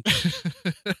Reformation?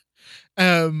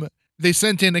 They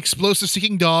sent in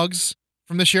explosive-seeking dogs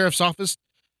from the sheriff's office.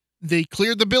 They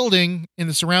cleared the building and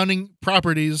the surrounding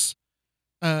properties.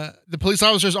 The police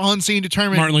officers on scene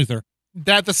determined Martin Luther.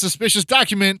 that the suspicious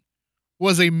document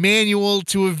was a manual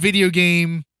to a video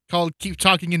game called Keep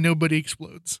Talking and Nobody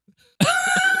Explodes.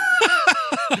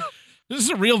 This is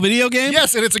a real video game?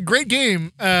 Yes, and it's a great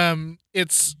game.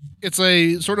 It's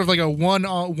a sort of like a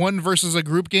one versus a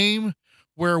group game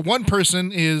where one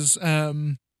person has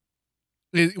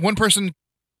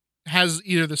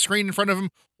either the screen in front of them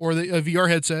or a VR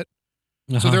headset.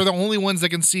 So they're the only ones that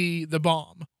can see the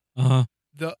bomb. Uh-huh.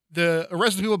 The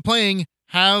rest of the people playing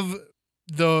have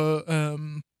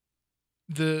the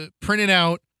printed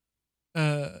out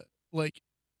like,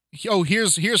 oh,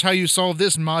 here's how you solve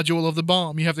this module of the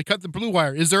bomb. You have to cut the blue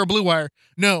wire. Is there a blue wire?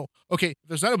 No. Okay,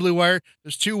 there's not a blue wire.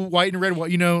 There's two white and red wire.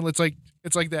 You know, it's like that.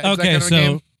 It's Okay, that kind of a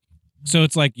game. so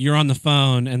it's like you're on the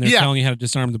phone and they're Yeah. telling you how to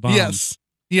disarm the bomb. Yes.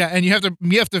 Yeah, and you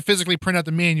have to physically print out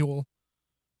the manual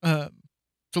to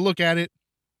look at it.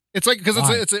 It's like because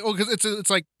Why? it's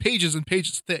like pages and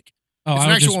pages thick. Oh, It's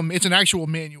an actual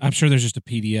manual. I'm sure there's just a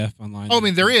PDF online. Oh, I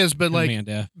mean there is, but like Command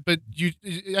F. but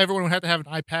everyone would have to have an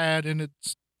iPad, and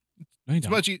it's No, you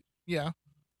don't. much yeah.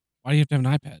 Why do you have to have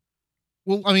an iPad?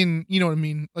 Well, I mean, you know what I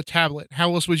mean, a tablet.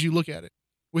 How else would you look at it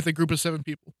with a group of 7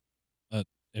 people?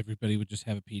 Everybody would just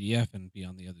have a PDF and be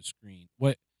on the other screen.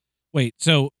 What? Wait,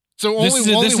 so So this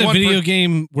only is a one video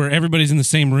game where everybody's in the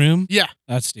same room? Yeah.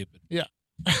 That's stupid.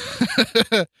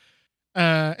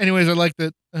 Anyways, I like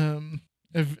that. I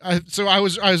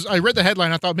read the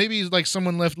headline. I thought maybe like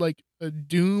someone left like a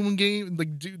Doom game,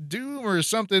 like Doom or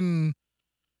something,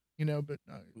 you know. But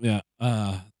Yeah.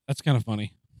 That's kind of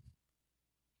funny.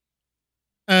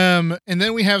 and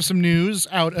then we have some news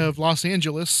out of Los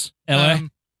Angeles, LA?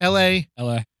 LA.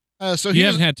 LA. So You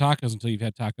here's haven't had tacos until you've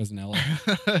had tacos in LA.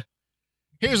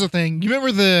 here's the thing. You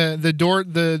remember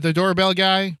the doorbell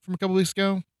guy from a couple weeks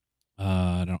ago?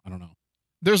 I don't know.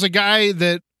 There's a guy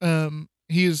that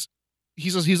he's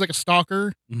like a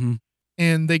stalker, Mm-hmm.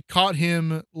 and they caught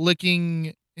him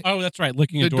licking Oh, that's right.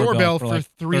 Licking the a doorbell for like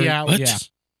 3 hours. Yeah.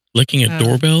 Licking a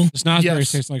doorbell? The snozberries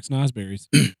Yes. taste like snozberries.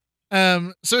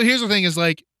 So here's the thing: is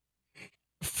like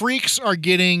freaks are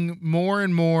getting more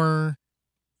and more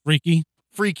Freaky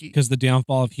freaky. because the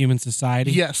downfall of human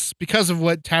society. Yes, because of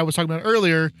what Tad was talking about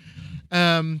earlier.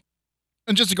 And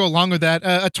just to go along with that,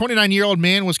 a 29-year-old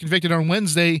man was convicted on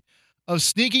Wednesday of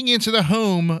sneaking into the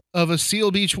home of a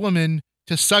Seal Beach woman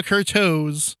to suck her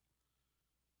toes.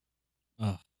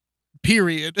 Ugh.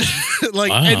 Period. Like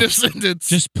Wow. end of sentence.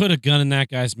 Just put a gun in that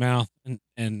guy's mouth and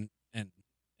end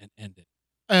it.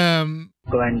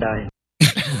 Go and die.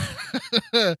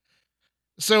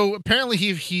 So apparently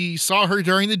he saw her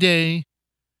during the day,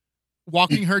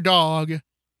 walking her dog,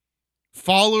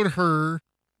 followed her,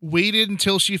 waited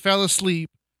until she fell asleep,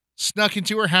 snuck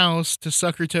into her house to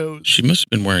suck her toes. She must have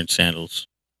been wearing sandals.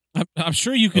 I'm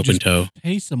sure you could Open just toe.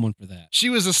 pay someone for that. She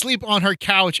was asleep on her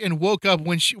couch and woke up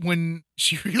when she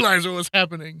realized what was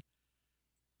happening.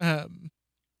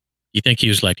 You think he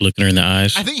was like looking her in the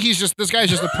eyes? I think this guy's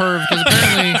just a perv because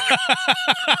apparently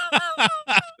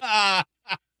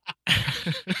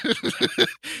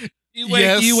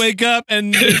Yes. You wake up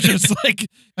and it's just like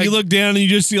you look down and you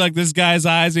just see like this guy's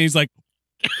eyes and he's like,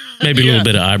 Maybe a Yeah, little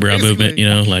bit of eyebrow basically. movement, you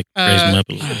know, like raise him up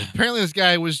a little bit. apparently this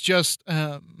guy was just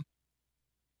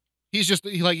he's just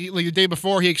like the day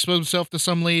before he exposed himself to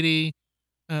some lady.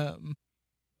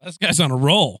 This guy's on a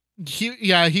roll.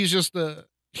 He's just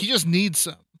he just needs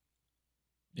some.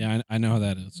 Yeah, I know how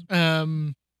that is.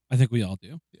 I think we all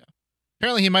do. Yeah.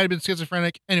 Apparently he might have been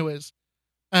schizophrenic. Anyways.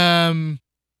 He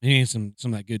needs some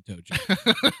of that good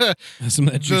tojo. Some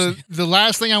of that juicy. The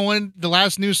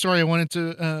last news story I wanted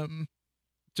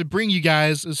to bring you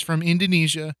guys is from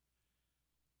Indonesia.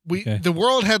 The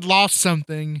world had lost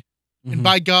something, and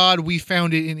by God, we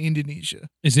found it in Indonesia.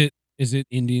 Is it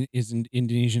Indonesian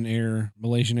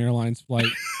Malaysian Airlines flight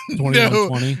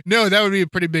 2120? No, that would be a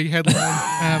pretty big headline,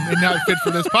 and not fit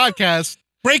for this podcast.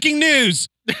 Breaking news!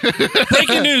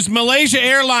 Breaking news! Malaysia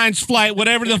Airlines flight,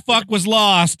 whatever the fuck was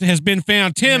lost, has been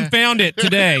found. Tim found it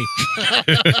today.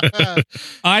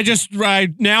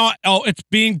 Now. Oh, it's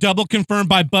being double confirmed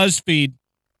by BuzzFeed.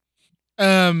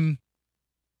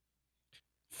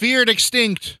 Feared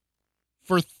extinct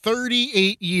for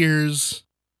 38 years.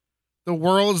 The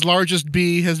world's largest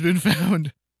bee has been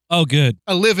found. Oh, good.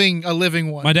 A living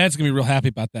one. My dad's gonna be real happy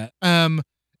about that.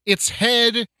 Its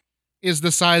head is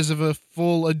the size of a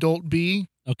full adult bee.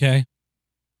 Okay.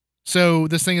 So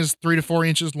this thing is 3 to 4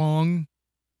 inches long.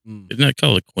 Isn't that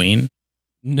called a queen?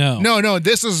 No.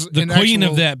 This is the queen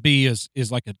of that bee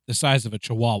is like the size of a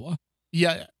chihuahua.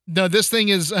 Yeah. No, this thing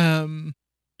is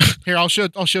here. I'll show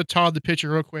Todd the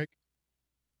picture real quick.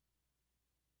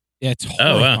 Yeah, it's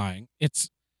horrifying. Oh,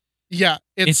 wow.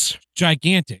 It's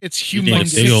gigantic. It's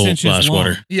humongous. humongous. Big old 6 inches flash long.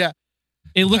 water. Yeah.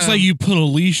 It looks like you put a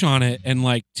leash on it and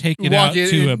like take it out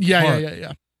to a park.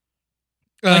 Yeah.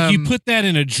 Like you put that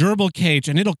in a gerbil cage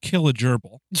and it'll kill a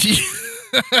gerbil.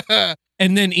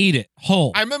 And then eat it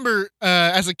whole. I remember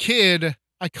as a kid,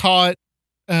 I caught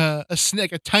a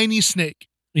snake, a tiny snake.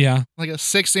 Yeah. Like a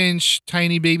 6-inch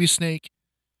tiny baby snake.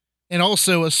 And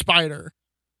also a spider.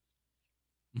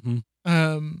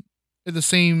 Mm-hmm. At the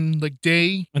same like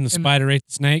day. When the spider ate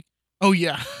the snake? Oh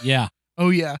yeah. Yeah. Oh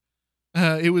yeah.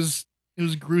 It was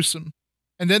gruesome.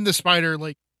 And then the spider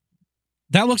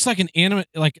that looks like an animal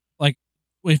like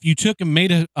if you took and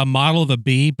made a model of a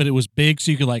bee, but it was big so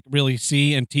you could like really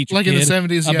see and teach a kid in the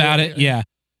 70s about it. Yeah.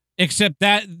 Except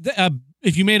that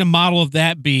if you made a model of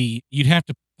that bee, you'd have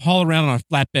to haul around on a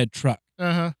flatbed truck.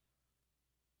 Uh-huh.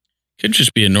 Could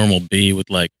just be a normal bee with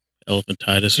like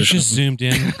elephantitis or It's something. just zoomed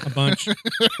in a bunch.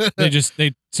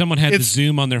 Someone had the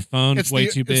zoom on their phone. It's way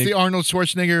too big. It's the Arnold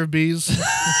Schwarzenegger of bees.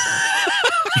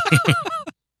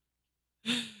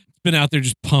 It's been out there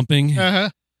just pumping. Uh-huh.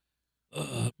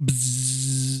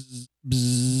 Bzz,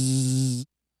 bzz.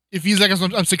 It feels like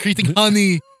I'm secreting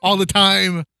honey all the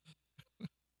time.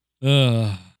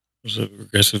 It was a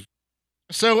regressive.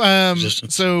 So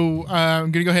resistance.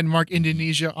 I'm gonna go ahead and mark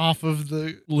Indonesia off of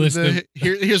the list.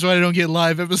 Here's why I don't get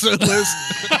live episode list.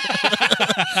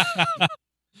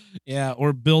 Yeah,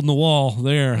 or building a wall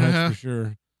there, that's for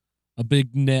sure. A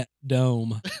big net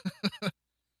dome.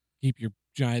 Keep your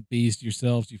giant bees to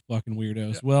yourselves, you fucking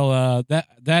weirdos. Yeah. Well,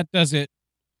 that does it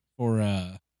for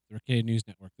the Arcade News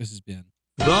Network. This has been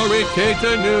the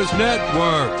Arcade News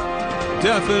Network.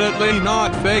 Definitely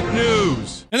not fake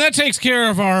news. And that takes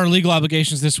care of our legal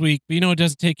obligations this week. But you know what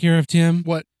doesn't take care of, Tim?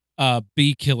 What?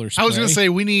 Bee killer spray. I was gonna say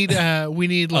we need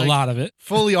like a lot of it.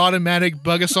 Fully automatic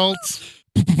bug assaults.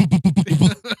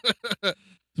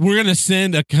 We're gonna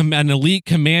send an elite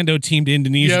commando team to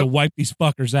Indonesia to wipe these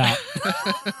fuckers out.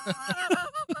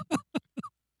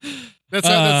 That's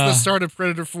the start of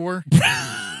Predator 4.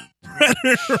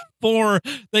 Predator 4.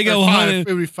 They go hunting. It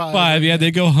would be 5. 5. Yeah, they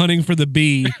go hunting for the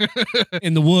bee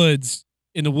in the woods,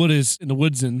 in the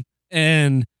woodsin,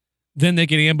 and then they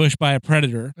get ambushed by a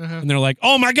predator, and they're like,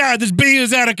 "Oh my god, this bee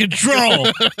is out of control!"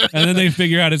 And then they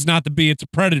figure out it's not the bee, it's a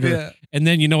predator. Yeah. And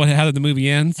then you know how the movie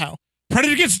ends? How?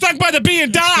 Predator gets stuck by the bee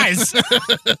and dies.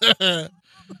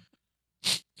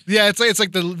 Yeah, it's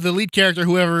like the lead character,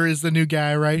 whoever is the new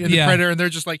guy, right? And the predator, and they're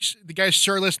just like the guy's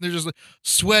shirtless, and they're just like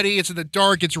sweaty. It's in the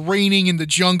dark. It's raining in the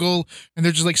jungle, and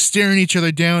they're just like staring each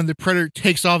other down. The predator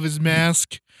takes off his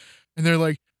mask, and they're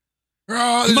like,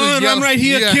 "Oh, come on, I'm right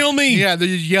here. Yeah. Kill me!" Yeah, they're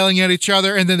just yelling at each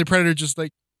other, and then the predator just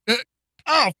like,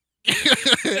 oh,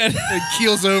 and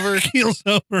keels over,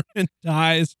 and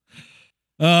dies.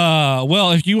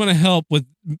 Well, if you want to help with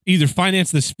either finance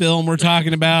this film we're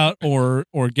talking about or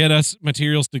get us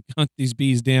materials to hunt these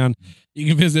bees down, you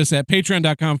can visit us at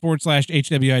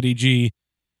patreon.com/HWIDG,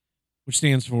 which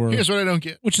stands for Here's What I Don't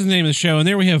Get, which is the name of the show. And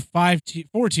there we have 4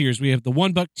 tiers. We have the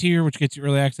 $1 tier, which gets you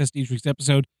early access to each week's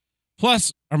episode,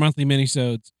 plus our monthly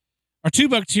minisodes. Our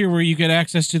 $2 tier, where you get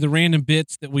access to the random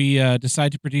bits that we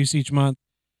decide to produce each month.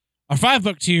 Our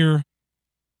 $5 tier,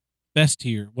 best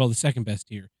tier, well, the second best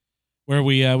tier, where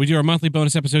we do our monthly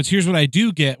bonus episodes. Here's what I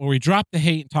do get, where we drop the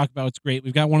hate and talk about what's great.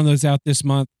 We've got one of those out this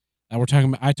month. I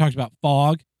talked about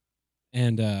Fog,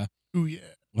 and Oh yeah.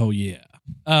 oh yeah,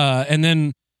 and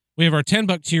then we have our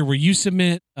 $10 tier where you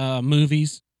submit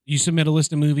movies. You submit a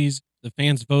list of movies. The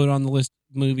fans vote on the list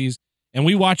of movies, and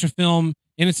we watch a film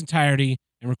in its entirety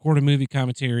and record a movie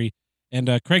commentary.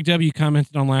 And Craig W.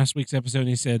 commented on last week's episode, and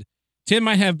he said, Tim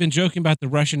might have been joking about the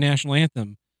Russian national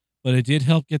anthem, but it did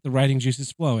help get the writing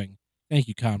juices flowing. Thank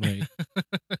you, comrade.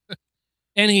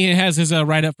 And he has his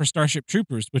write-up for Starship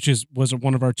Troopers, which was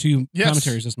one of our two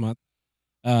commentaries this month.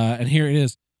 And here it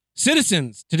is.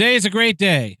 Citizens, today is a great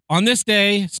day. On this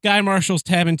day, Sky Marshals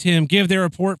Tab and Tim give their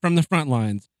report from the front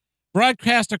lines.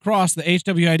 Broadcast across the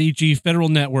HWIDG federal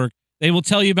network, they will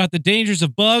tell you about the dangers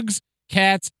of bugs,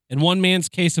 cats, and one man's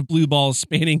case of blue balls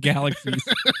spanning galaxies.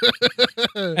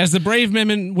 As the brave men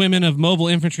and women of mobile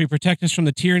infantry protect us from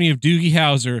the tyranny of Doogie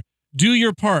Howser, do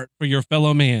your part for your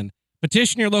fellow man.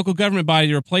 Petition your local government body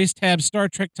to replace Tab's Star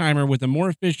Trek timer with a more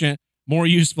efficient, more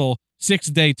useful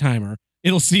 6-day timer.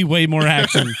 It'll see way more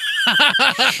action.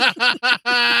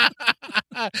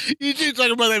 You keep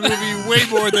talking about that movie way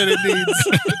more than it needs.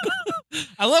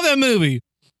 I love that movie.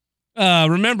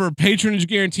 Remember, patronage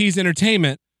guarantees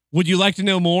entertainment. Would you like to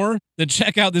know more? Then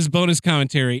check out this bonus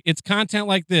commentary. It's content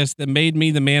like this that made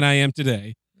me the man I am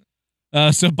today.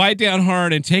 So bite down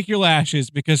hard and take your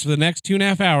lashes, because for the next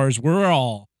 2.5 hours, we're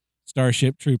all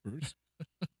Starship Troopers.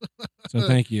 So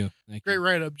thank you. Great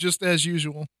write-up, just as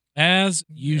usual. As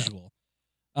usual.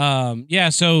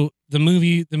 So the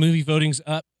movie voting's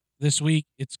up this week.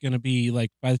 It's going to be like,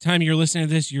 by the time you're listening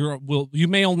to this, you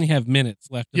may only have minutes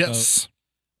left to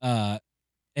vote.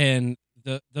 And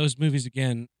those movies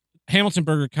again, Hamilton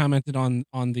Berger commented on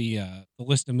the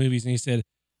list of movies, and he said,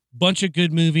 bunch of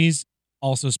good movies,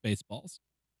 also Spaceballs.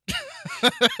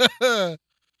 I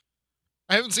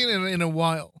haven't seen it in a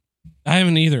while. I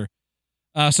haven't either.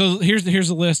 So here's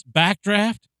the list: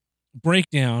 Backdraft,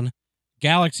 Breakdown,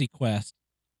 Galaxy Quest,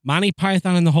 Monty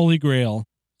Python and the Holy Grail,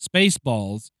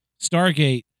 Spaceballs,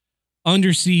 Stargate,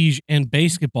 Under Siege, and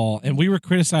Basketball. And we were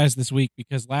criticized this week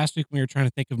because last week we were trying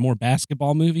to think of more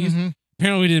basketball movies. Mm-hmm.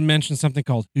 Apparently we didn't mention something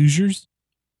called Hoosiers.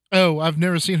 Oh, I've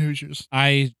never seen Hoosiers.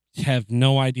 I have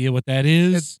no idea what that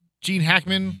is. It's Gene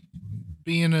Hackman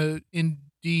being a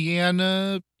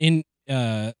Indiana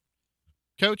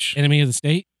coach. Enemy of the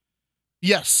State?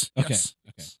 Yes. Okay. Yes.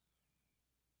 Okay.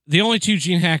 The only two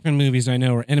Gene Hackman movies I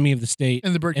know are Enemy of the State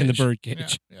and The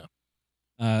Birdcage. Yeah.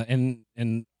 And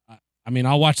I mean,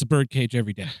 I'll watch The Birdcage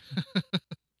every day.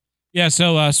 Yeah,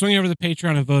 so swing over to the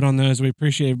Patreon and vote on those. We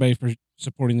appreciate everybody for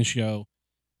supporting the show.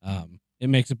 It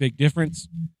makes a big difference,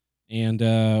 and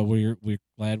we're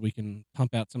glad we can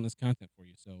pump out some of this content for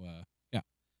you. So, yeah.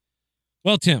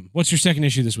 Well, Tim, what's your second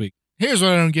issue this week? Here's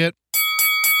what I don't get.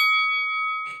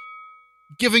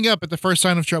 Giving up at the first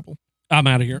sign of trouble. I'm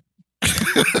out of here.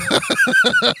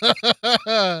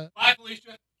 Bye,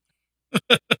 Felicia.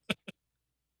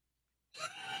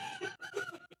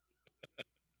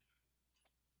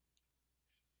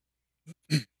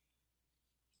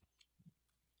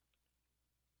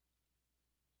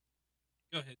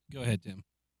 Go ahead, Tim.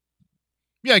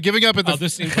 Yeah, giving up at the. Oh,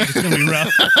 this seems like it's gonna be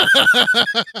rough.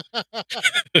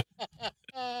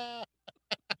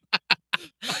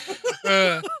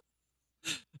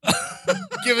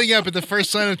 Giving up at the first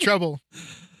sign of trouble.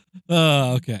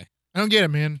 Okay. I don't get it,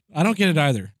 man. I don't get it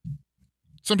either.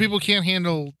 Some people can't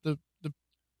handle the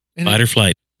fight or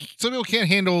flight. Some people can't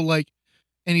handle like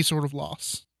any sort of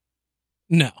loss.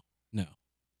 No.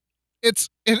 It's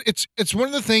one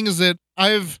of the things that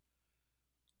I've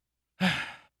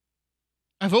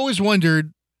always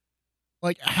wondered,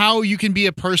 like, how you can be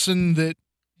a person that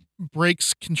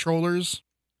breaks controllers.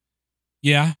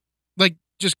 Yeah. Like,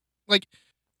 just like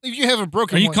if you have a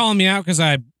broken. Are you one. calling me out because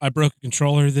I broke a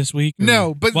controller this week? Or?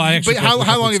 No, but how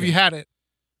long have you had it?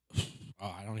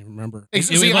 Oh, I don't even remember.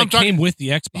 See, it came with the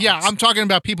Xbox. Yeah, I'm talking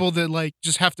about people that like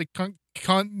just have to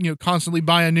constantly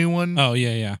buy a new one. Oh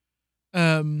yeah.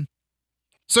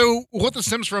 So what this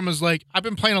stems from is like I've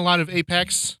been playing a lot of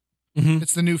Apex. Mm-hmm.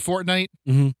 It's the new Fortnite,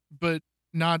 but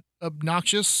not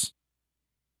obnoxious.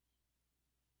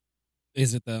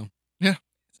 Is it though? Yeah.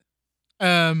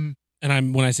 And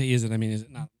when I say is it, I mean is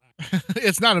it not?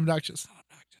 It's not obnoxious.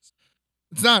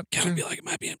 It's not. Kind of feel like it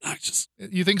might be obnoxious.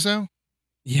 You think so?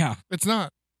 Yeah. It's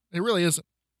not. It really isn't.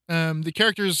 The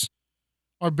characters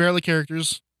are barely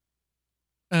characters.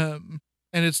 And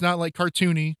it's not like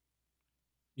cartoony.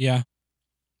 Yeah.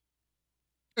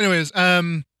 Anyways,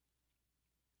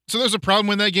 so there's a problem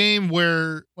with that game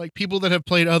where like people that have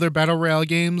played other battle royale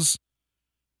games,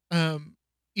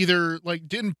 either like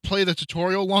didn't play the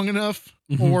tutorial long enough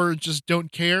Mhm. or just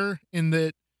don't care in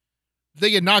that they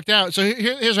get knocked out. So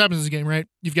here's what happens in this game, right?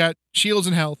 You've got shields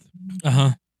and health.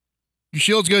 Uh-huh. Your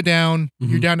shields go down,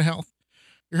 you're Mhm. down to health.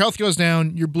 Your health goes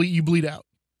down, you bleed out.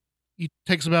 It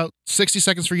takes about 60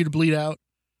 seconds for you to bleed out.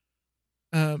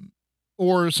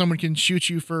 Or someone can shoot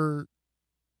you for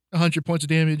 100 points of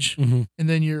damage, Mhm. and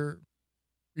then you're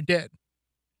dead.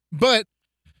 But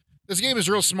this game is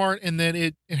real smart in that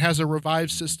it has a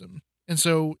revive system. And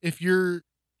so if your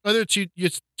other two,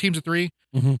 it's teams of 3,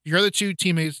 Mhm. your other 2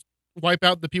 teammates wipe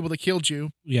out the people that killed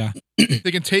you, Yeah.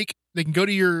 they can go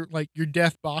to your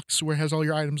death box where it has all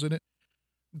your items in it,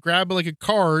 grab like a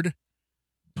card,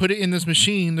 put it in this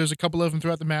machine. There's a couple of them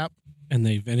throughout the map. And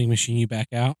they vending machine you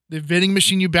back out. The vending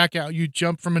machine you back out. You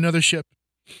jump from another ship.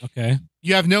 Okay.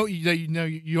 You have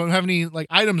you don't have any like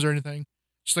items or anything.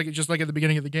 Just like at the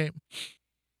beginning of the game.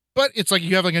 But it's like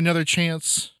you have like another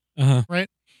chance. Uh-huh. Right?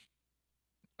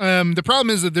 The problem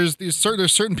is that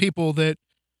there's certain people that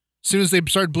as soon as they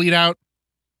start to bleed out,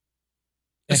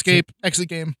 exit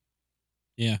game.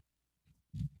 Yeah.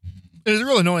 It's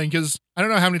real annoying because I don't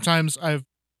know how many times I've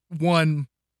won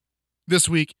this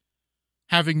week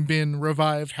having been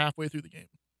revived halfway through the game.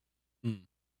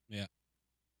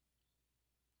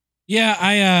 Yeah,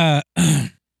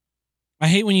 I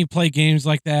hate when you play games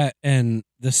like that and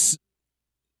this,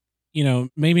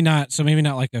 maybe not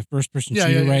like a first person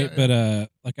shooter, right? Yeah. But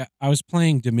like I was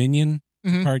playing Dominion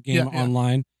Mhm. card game Yeah.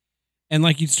 online, and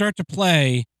like you'd start to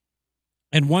play,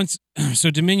 and once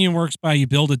so Dominion works by you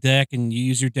build a deck and you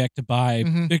use your deck to buy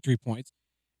Mhm. victory points,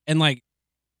 and like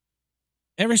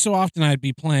every so often I'd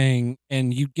be playing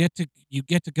and you get to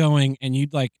going and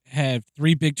you'd like have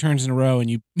 3 big turns in a row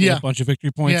and you get Yeah. a bunch of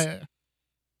victory points. Yeah.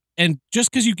 And just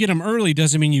because you get them early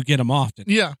doesn't mean you get them often.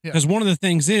 Yeah. Because one of the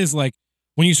things is like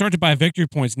when you start to buy victory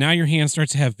points, now your hand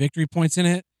starts to have victory points in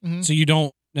it. Mhm. So you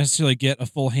don't necessarily get a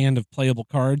full hand of playable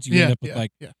cards. You end up with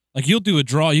like yeah. you'll do a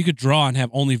draw. You could draw and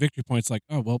have only victory points. Like,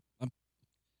 oh well,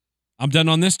 I'm done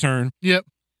on this turn. Yep.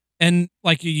 And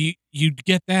like you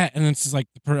get that, and then it's just like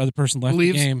the other person left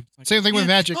Leaves. the game. It's like, Same thing with "Yeah,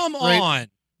 Magic. Come right? on.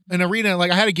 An arena, like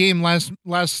I had a game last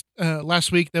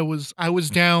week I was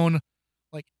down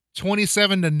like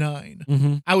 27-9.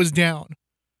 Mm-hmm. I was down,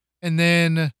 and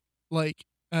then like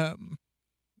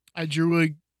I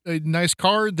drew a nice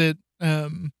card that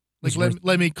Was like worth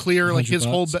let me clear like his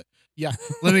whole $100.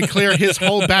 let me clear his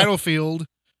whole battlefield.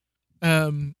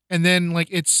 And then like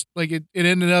it's like it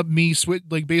ended up me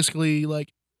basically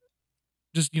like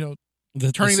just turning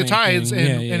the same tides thing.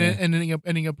 and Yeah, and yeah.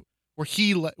 ending up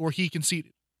where he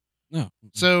conceded. No.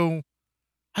 So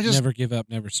I just never give up,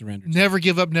 never surrender. never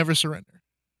give up, never surrender.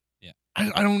 Yeah.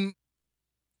 I don't.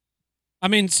 I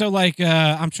mean, so like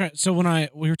I'm trying. So when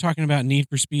we were talking about Need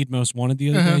for Speed Most Wanted the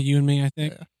other Uh-huh. day, you and me, I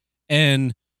think, Yeah.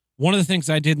 and one of the things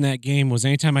I did in that game was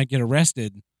anytime I get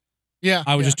arrested, Yeah.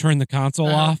 I would yeah. just turn the console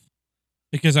Uh-huh. off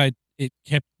because it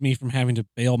kept me from having to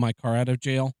bail my car out of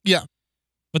jail. Yeah.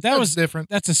 But that That's was different.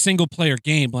 that's a single player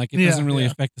game. Like it Yeah, doesn't really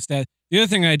yeah. affect the stat. The other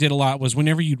thing I did a lot was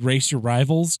whenever you'd race your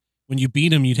rivals, when you beat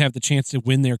them, you'd have the chance to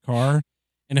win their car.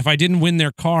 And if I didn't win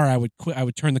their car, I would quit. I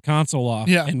would turn the console off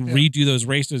Yeah, and yeah. redo those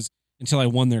races until I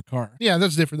won their car. Yeah,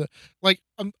 that's different. Like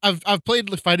I've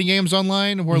played fighting games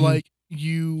online where Mhm. like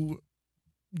you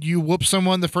whoop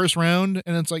someone the first round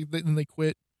and it's like then they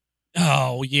quit.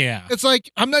 Oh yeah, It's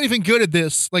like I'm not even good at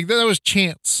this. Like that was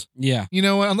chance. yeah.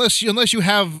 Unless you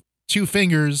have 2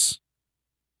 fingers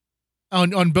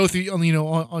on both of you,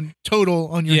 on total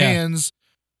on your Yeah. hands.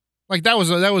 Like it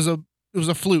was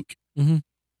a fluke. Mhm.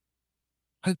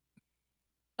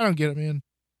 I don't get it, man.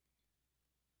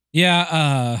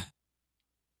 Yeah,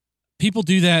 people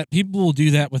do that. People will do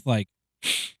that with like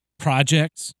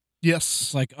projects. Yes.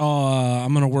 It's like, oh,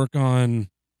 I'm gonna work on,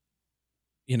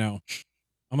 I'm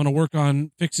gonna work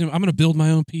on fixing. I'm gonna build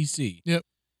my own PC. Yep.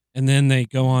 And then they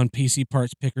go on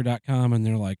PCPartsPicker.com and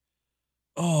they're like,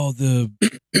 oh, the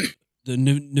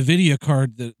Nvidia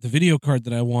card, the video card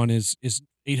that I want is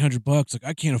 $800. Like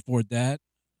I can't afford that.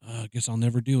 I guess I'll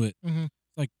never do it. Mhm.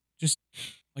 Like just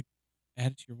like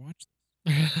add it to your watch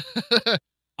list.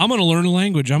 I'm gonna learn a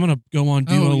language. I'm gonna go on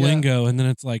Duolingo, and then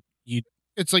it's like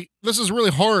It's like this is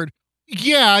really hard.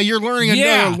 Yeah, you're learning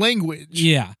Yeah. another language.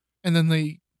 yeah. And then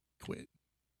they quit.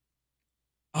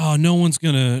 Oh, no one's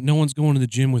going to the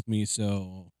gym with me,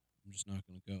 so I'm just not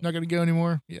gonna go. Not gonna go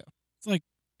anymore. Yeah. It's like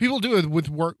People do it with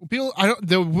work. People, I don't.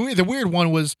 The weird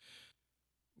one was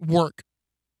work.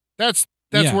 That's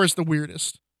Yeah. where it's the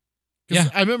weirdest. 'Cause Yeah.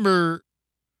 I remember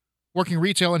working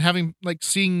retail and having like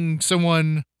seeing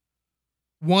someone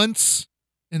once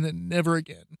and then never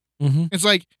again. mm-hmm. It's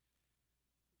like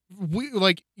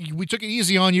we took it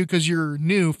easy on you because you're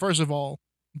new, first of all.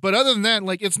 But other than that,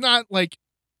 like it's not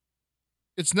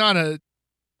a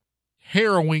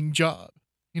harrowing job,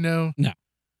 you know? No.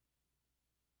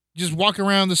 Just walk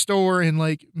around the store and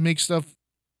like make sure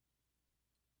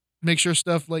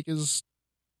stuff like is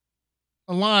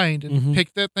aligned and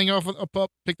pick that thing up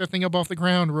off the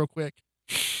ground real quick.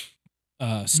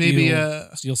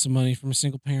 Steal some money from a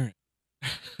single parent.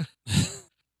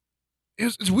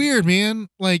 It's weird, man.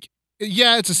 Like,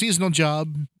 yeah, it's a seasonal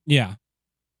job. Yeah.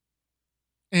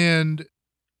 And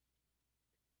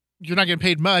you're not getting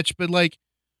paid much, but like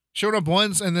showing up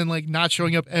once and then like not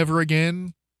showing up ever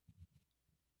again.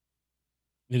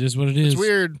 It is what it is. It's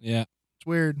weird. Yeah. It's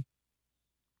weird.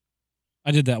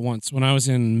 I did that once when I was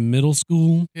in middle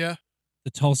school. Yeah.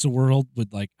 The Tulsa World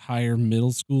would like hire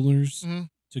middle schoolers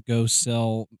to go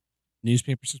sell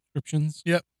newspaper subscriptions.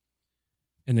 Yep.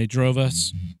 And they drove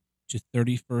us to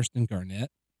 31st and Garnett.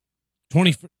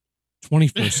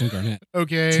 21st and Garnett.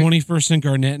 Okay. 21st and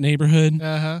Garnett neighborhood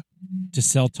to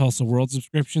sell Tulsa World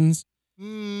subscriptions.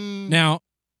 Now,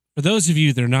 for those of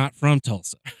you that are not from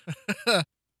Tulsa,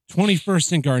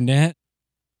 21st and Garnett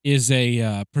is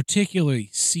a particularly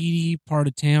seedy part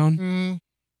of town.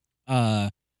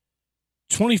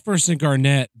 21st and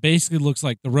Garnett basically looks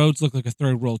like the roads look like a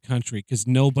third world country because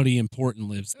nobody important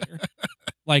lives there.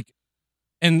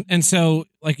 And so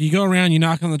like you go around, you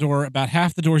knock on the door. About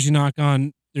half the doors you knock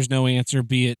on, there's no answer,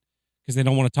 be it because they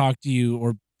don't want to talk to you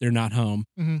or they're not home.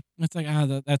 It's like,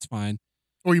 that's fine.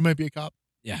 Or you might be a cop.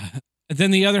 Yeah. And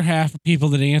then the other half of people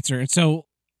that answer. And so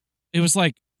it was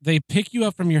like they pick you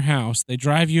up from your house. They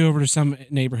drive you over to some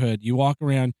neighborhood. You walk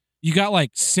around. You got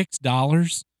like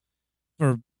 $6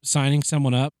 for signing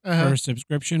someone up for a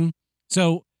subscription.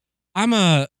 So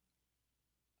I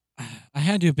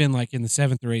had to have been like in the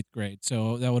 7th or 8th grade.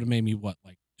 So that would have made me what,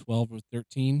 like 12 or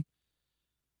 13.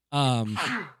 I'm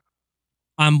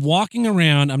walking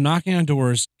around, I'm knocking on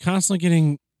doors, constantly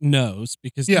getting no's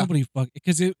because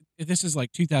this is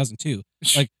like 2002.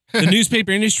 Like the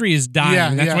newspaper industry is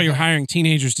dying. That's why you're hiring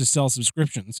teenagers to sell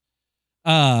subscriptions.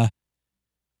 I'm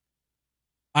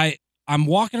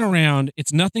walking around,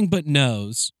 it's nothing but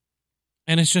no's.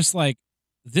 And it's just like,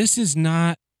 this is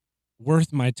not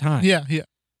worth my time. Yeah.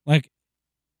 Like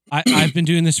I've been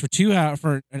doing this for 2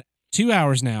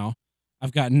 hours now.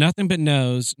 I've got nothing but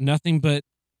no's, nothing but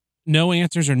no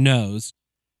answers or no's.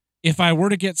 If I were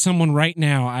to get someone right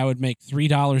now, I would make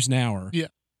 $3 an hour. Yeah.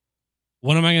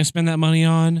 What am I going to spend that money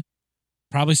on?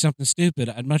 Probably something stupid.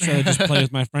 I'd much rather just play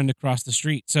with my friend across the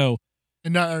street. So,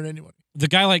 and not earn any money. The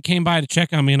guy like came by to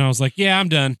check on me, and I was like, "Yeah, I'm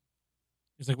done."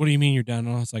 He's like, "What do you mean you're done?"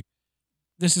 And I was like,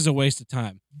 "This is a waste of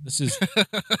time.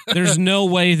 There's no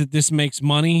way that this makes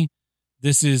money.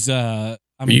 This is Were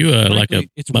you like a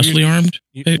muscly armed?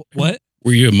 What?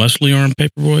 Were you a muscly armed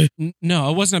paper boy? No,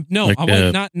 I wasn't.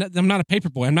 I'm not a paper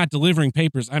boy. I'm not delivering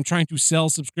papers. I'm trying to sell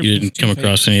subscriptions. You didn't come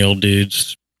across any old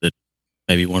dudes that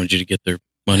maybe wanted you to get their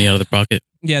money out of their pocket?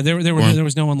 Yeah, there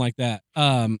was no one like that.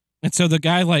 And so the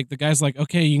guy's like,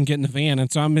 okay, you can get in the van.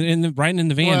 And so I'm riding in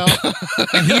the van. Well.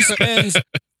 And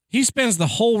he spends the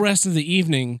whole rest of the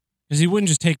evening, because he wouldn't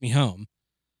just take me home.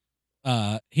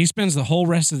 He spends the whole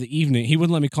rest of the evening. He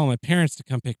wouldn't let me call my parents to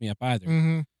come pick me up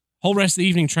either. Whole rest of the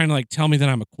evening trying to like tell me that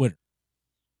I'm a quitter.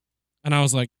 And I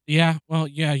was like, yeah,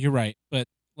 you're right. But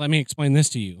let me explain this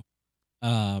to you.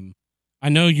 I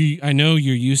know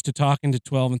you're used to talking to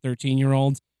 12 and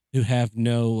 13-year-olds who have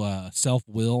no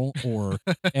self-will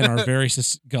and are very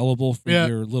gullible for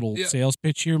your little sales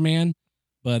pitch here, man.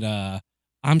 But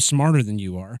I'm smarter than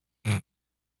you are.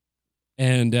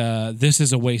 And this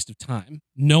is a waste of time.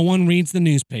 No one reads the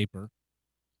newspaper.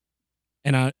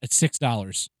 And it's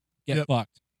 $6. Get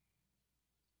fucked.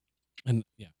 And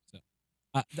so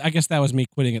I guess that was me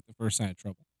quitting at the first sign of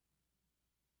trouble.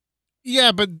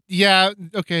 Yeah, but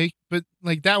okay, but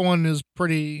like that one is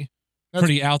pretty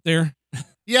out there.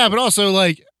 Yeah, but also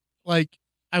like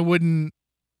I wouldn't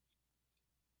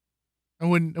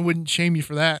shame you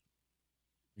for that.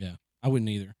 Yeah, I wouldn't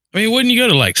either. I mean, wouldn't you go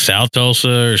to like South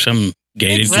Tulsa or some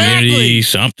gated community,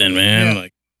 something, man? Yeah.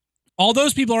 Like all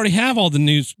those people already have all the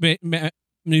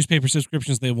newspaper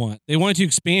subscriptions they want. They want to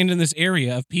expand in this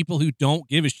area of people who don't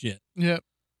give a shit. Yep.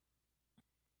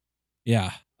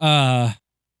 Yeah.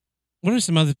 What are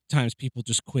some other times people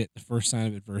just quit the first sign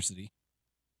of adversity?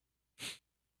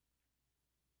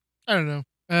 I don't know.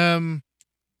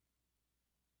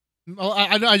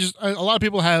 I a lot of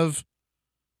people have,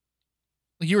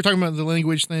 like you were talking about the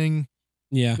language thing.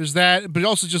 Yeah. There's that, but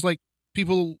also just like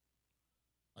people,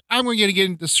 I'm going to get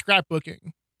into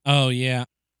scrapbooking. Oh yeah.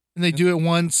 And they do it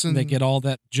once and they get all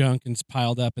that junk and it's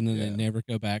piled up and then they never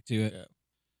go back to it. Yeah.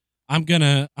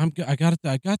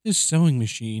 I got this sewing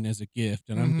machine as a gift,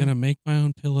 and I'm Mhm. gonna make my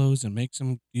own pillows and make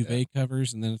some duvet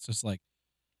covers, and then it's just like,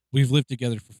 we've lived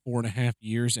together for 4.5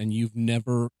 years, and you've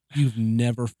never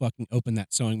fucking opened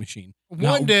that sewing machine.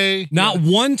 One day, Not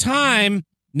one time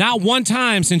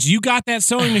since you got that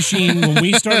sewing machine when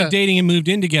we started dating and moved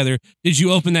in together did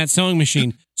you open that sewing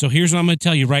machine. So here's what I'm going to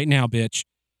tell you right now, bitch.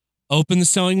 Open the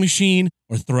sewing machine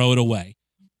or throw it away.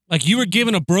 Like, you were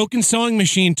given a broken sewing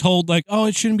machine, told like, oh,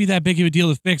 it shouldn't be that big of a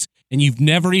deal to fix, and you've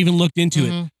never even looked into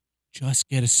it. Just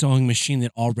get a sewing machine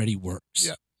that already works.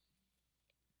 Yeah.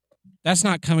 That's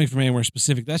not coming from anywhere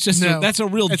specific. That's just No. that's a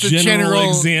real It's a general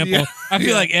example. yeah. I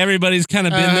feel like everybody's kind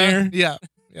of been there. Yeah.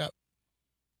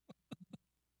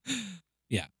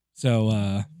 Yeah.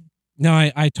 So no,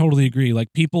 I totally agree.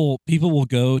 Like, people will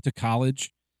go to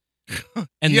college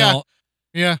and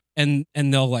Yeah. and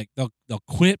they'll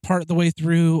quit part of the way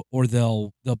through, or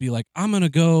they'll be like, I'm gonna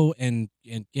go and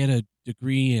get a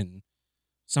degree in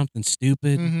something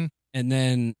stupid, Mhm. and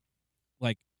then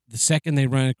like the second they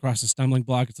run across a stumbling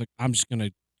block, it's like, I'm just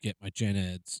gonna get my gen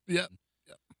eds. Yeah.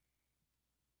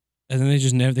 And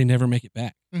then they never make it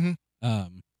back. Mhm.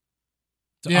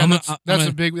 So Yeah, I'm that's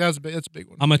a big one.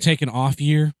 I'm gonna take an off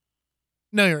year.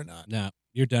 No, you're not. No,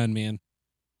 you're done, man.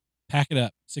 Pack it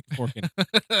up. Sick of forking.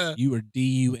 You are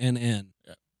DUNN.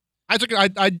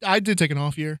 I did take an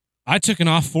off year. I took an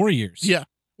off 4 years. Yeah.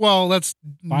 Well, that's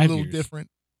a 5 little years. different.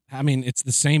 I mean, it's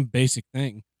the same basic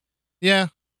thing. Yeah.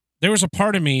 There was a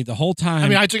part of me the whole time. I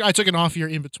mean, I took an off year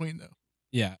in between though.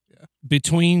 Yeah.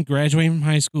 Between graduating from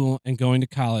high school and going to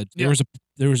college, there was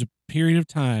a period of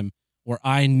time where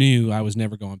I knew I was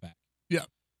never going back. Yeah.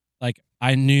 Like,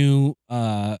 I knew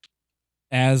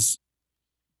as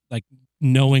like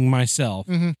knowing myself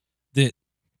Mhm. that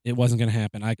it wasn't going to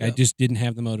happen. Like, I Yeah. just didn't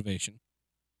have the motivation.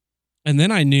 And then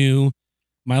I knew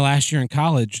my last year in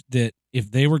college that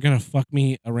if they were going to fuck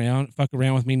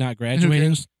around with me not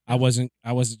graduating, cares? I wasn't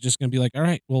just going to be like, all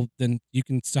right, well, then you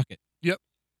can suck it. Yep.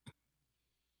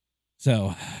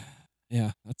 So,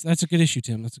 yeah, that's a good issue,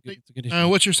 Tim. That's a good issue.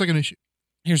 What's your second issue?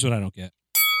 Here's what I don't get.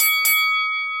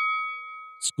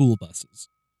 School buses.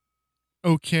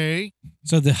 Okay.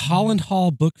 So the Holland Hall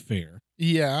Book Fair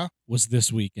Yeah. was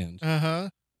this weekend. Uh-huh.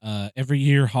 Every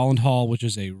year, Holland Hall, which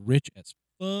is a rich as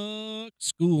fuck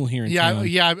school here in Yeah,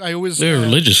 town. I always They're a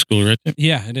religious school, right there.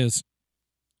 Yeah, it is.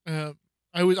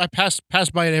 I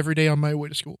passed by it every day on my way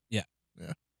to school.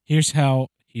 Here's how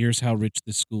rich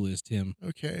this school is, Tim.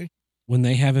 Okay. When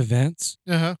they have events,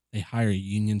 Uh-huh. they hire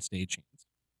union stagehands.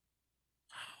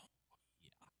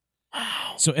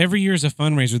 Wow. So every year is a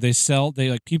fundraiser.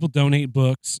 They people donate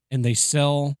books and they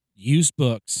sell used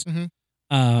books. Mhm.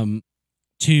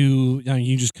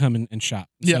 You just come and shop.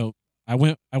 Yeah. So I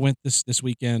went this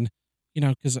weekend,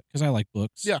 because I like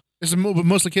books. Yeah. Is it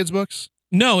mostly kids' books?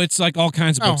 No, it's like all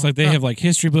kinds of books. Oh, Like, they have like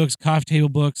history books, coffee table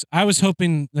books. I was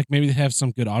hoping like maybe they have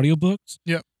some good audiobooks.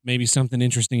 Yep. Maybe something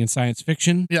interesting in science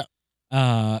fiction. Yeah.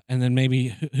 And then maybe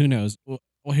who knows? Well,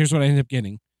 here's what I ended up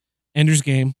getting: Ender's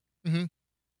Game, Mhm.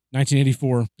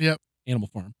 1984. Yep. Animal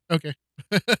Farm, Okay.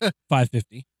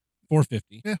 $5.50,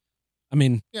 $4.50. Yeah. I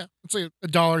mean, Yeah. It's like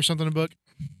 $1 something a book.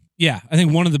 yeah. I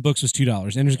think one of the books was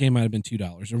 $2. Ender's Game might have been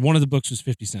 $2, or one of the books was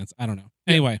 50 cents. I don't know.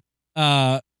 Yeah. Anyway,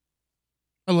 I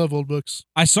love old books.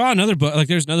 I saw another book. Like,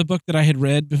 there's another book that I had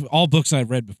read. All books I've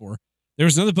read before. There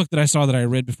was another book that I saw that I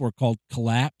read before called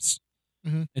Collapse.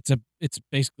 Mhm. It's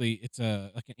basically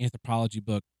like an anthropology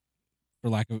book, for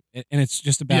lack of, and it's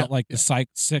just about the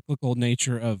cyclical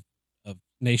nature of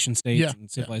nation states Yeah, and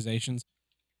civilizations.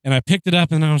 And I picked it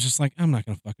up and I was just like, I'm not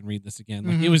gonna fucking read this again.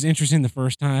 Like, it was interesting the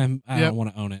first time. I don't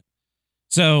want to own it.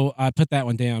 So I put that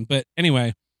one down. But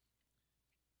anyway,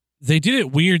 they did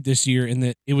it weird this year in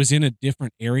that it was in a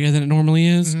different area than it normally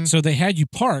is. Mhm. So they had you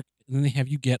park and then they have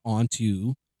you get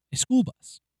onto a school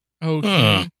bus. Okay.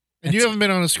 Huh. And you haven't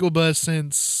been on a school bus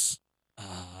since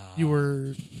you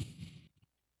were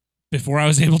before I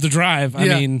was able to drive. I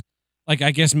Yeah. mean, like,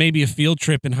 I guess maybe a field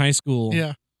trip in high school.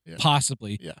 Yeah.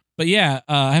 Possibly. Yeah. But yeah,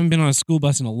 I haven't been on a school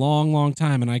bus in a long, long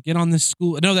time. And I get on this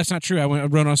school. No, that's not true. I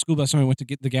rode on a school bus when I went to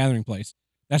get the gathering place.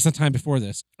 That's the time before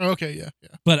this. Okay, yeah.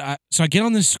 But so I get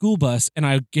on this school bus and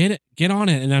I get on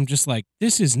it and I'm just like,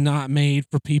 this is not made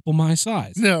for people my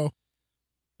size. No.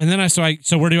 And then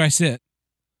so where do I sit?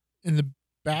 In the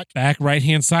back. Back right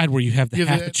hand side where you have the You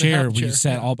have half the a chair half where you chair,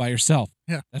 sat yeah. all by yourself.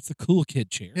 Yeah. That's the cool kid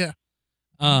chair.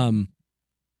 Yeah.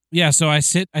 Yeah, so I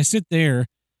sit there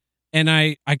and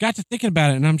I got to thinking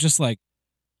about it and I'm just like,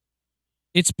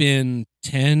 it's been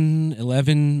 10,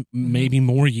 11, maybe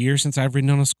more years since I've ridden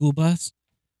on a school bus.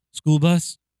 School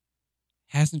bus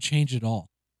hasn't changed at all.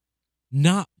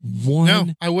 Not one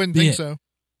No, I wouldn't think bit. so.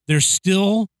 there's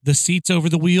still the seats over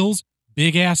the wheels,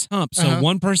 big ass hump. So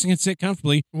one person can sit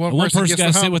comfortably. One person gets got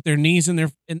to the sit hump. with their knees in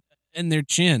their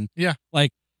chin. Yeah.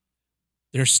 Like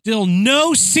there's still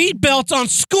no seat belts on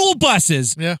school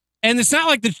buses. Yeah. And it's not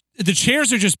like the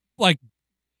chairs are just like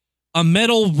a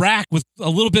metal rack with a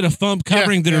little bit of foam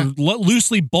covering that are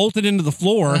loosely bolted into the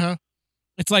floor.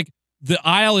 It's like the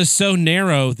aisle is so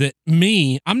narrow that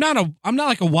I'm not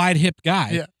like a wide hip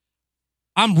guy. Yeah.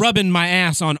 I'm rubbing my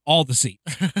ass on all the seats.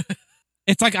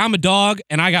 It's like I'm a dog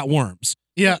and I got worms.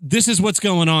 Yeah. This is what's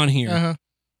going on here.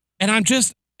 And I'm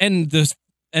just it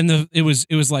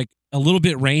was like a little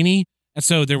bit rainy, and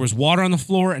so there was water on the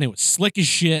floor and it was slick as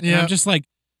shit. And I'm just like,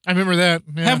 I remember that.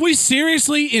 Yeah. have we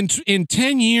seriously in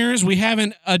 10 years we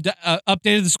haven't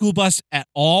updated the school bus at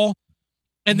all?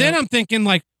 And then I'm thinking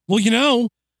like, well,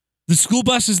 the school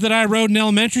buses that I rode in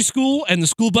elementary school and the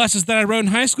school buses that I rode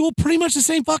in high school, pretty much the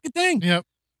same fucking thing. Yep.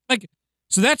 Like,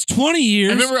 so that's 20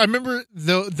 years. I remember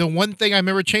the one thing I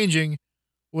remember changing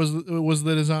was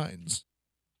the designs.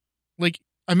 Like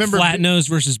I remember flat nose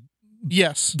versus.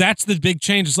 Yes. That's the big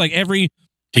change. It's like every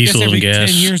diesel and gas.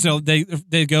 10 years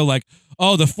they go like,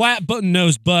 oh, the flat button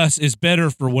nose bus is better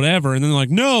for whatever, and then they're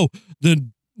like, no,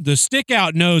 the stick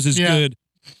out nose is good.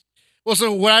 Well,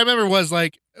 so what I remember was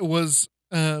like we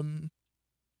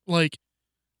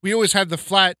always had the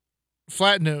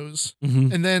flat nose,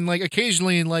 and then like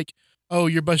occasionally like, oh,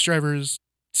 your bus driver is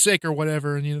sick or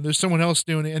whatever, and there's someone else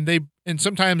doing it, and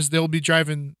sometimes they'll be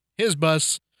driving his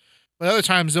bus, but other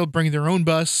times they'll bring their own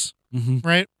bus,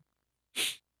 right?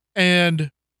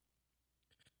 And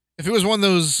if it was one of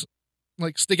those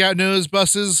like stick out nose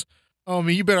buses, oh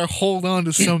man, you better hold on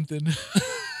to something,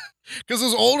 because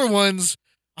those older ones,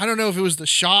 I don't know if it was the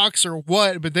shocks or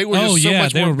what, but they were just so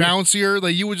much more bouncier.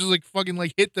 Like you would just like fucking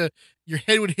like your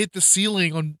head would hit the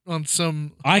ceiling on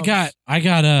some. I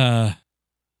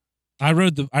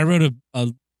rode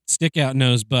a stick out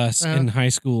nose bus in high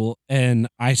school, and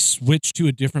I switched to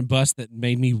a different bus that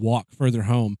made me walk further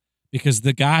home because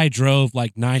the guy drove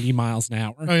like 90 miles an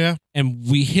hour. Oh yeah. And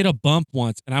we hit a bump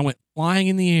once, and I went flying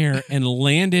in the air and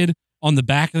landed on the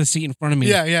back of the seat in front of me.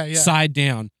 Yeah. Side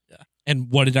down. Yeah.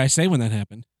 And what did I say when that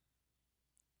happened?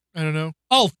 I don't know.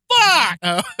 Oh, fuck!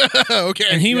 Oh, okay.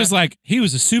 And he was like, he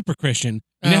was a super Christian.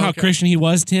 You know how Christian he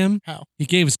was, Tim? How? He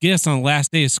gave us gifts on the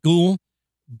last day of school,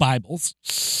 Bibles.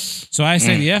 So I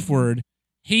say the F word.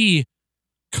 He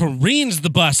careens the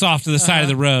bus off to the side of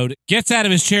the road, gets out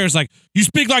of his chair, is like, you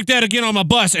speak like that again on my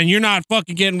bus, and you're not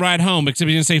fucking getting right home, except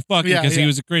he didn't say fucking because he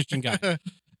was a Christian guy.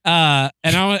 And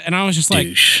I was just like,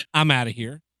 I'm out of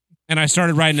here. And I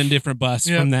started riding a different bus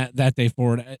from that day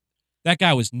forward. That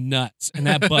guy was nuts, and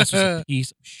that bus was a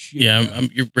piece of shit. Yeah,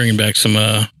 you're bringing back some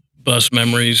bus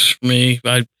memories for me.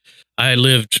 I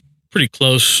lived pretty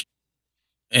close,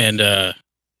 and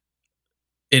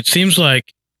it seems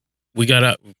like we got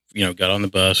up, got on the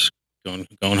bus, going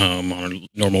home on a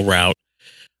normal route.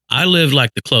 I lived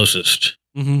like the closest.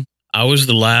 I was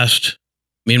the last.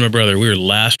 Me and my brother, we were the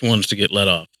last ones to get let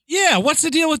off. Yeah, what's the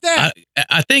deal with that?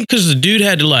 I think because the dude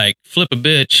had to like flip a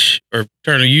bitch or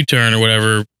turn a U-turn or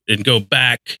whatever and go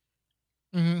back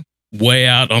way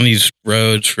out on these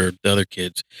roads for the other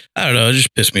kids. I don't know. It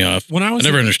just pissed me off. I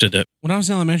never understood that. When I was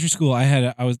in elementary school,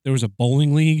 there was a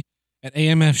bowling league at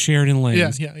AMF Sheridan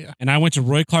Lanes. Yeah. And I went to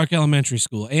Roy Clark Elementary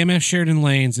School. AMF Sheridan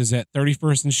Lanes is at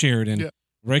 31st and Sheridan. Yeah.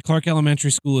 Roy Clark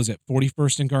Elementary School is at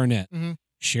 41st and Garnett.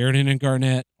 Sheridan and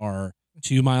Garnett are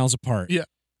 2 miles apart. Yeah.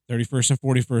 31st and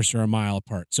 41st are a mile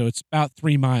apart. So it's about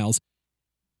 3 miles.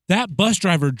 That bus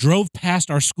driver drove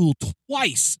past our school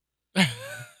twice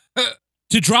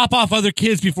to drop off other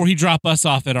kids before he dropped us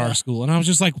off at our school. And I was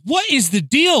just like, what is the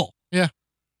deal? Yeah.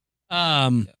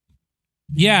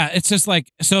 Yeah, it's just like,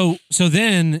 so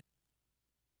then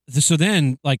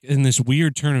like in this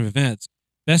weird turn of events,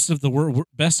 Best of the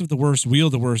Worst, Wheel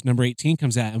of the Worst, number 18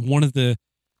 comes out, and one of the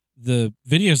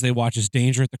videos they watch is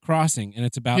Danger at the Crossing, and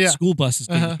it's about school buses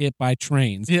getting hit by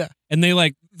trains. Yeah. And they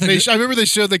like I remember they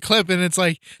showed the clip, and it's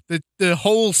like the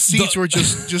whole seats were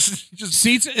just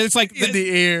seats. It's like in the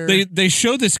air. They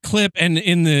show this clip, and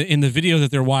in the video that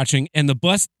they're watching, and the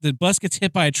bus gets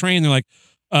hit by a train. They're like,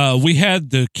 we had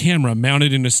the camera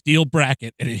mounted in a steel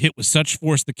bracket, and it hit with such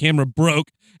force the camera broke.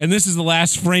 And this is the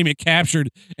last frame it captured,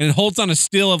 and it holds on a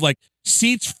still of like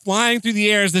seats flying through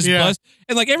the air as this bus.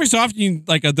 And like every so often,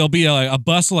 there'll be a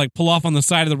bus will like pull off on the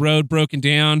side of the road, broken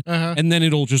down, and then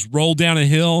it'll just roll down a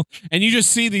hill, and you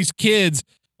just see these kids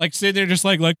like sitting there just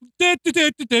like da, da, da,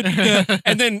 da, da, da.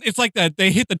 And then it's like that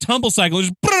they hit the tumble cycle,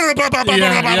 just That's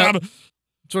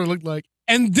what it looked like.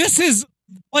 And this is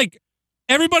like,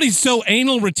 everybody's so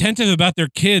anal retentive about their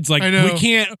kids. Like, I know.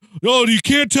 you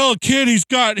can't tell a kid he's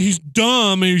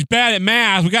dumb and he's bad at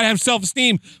math. We got to have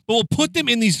self-esteem. But we'll put them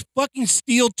in these fucking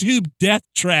steel tube death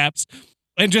traps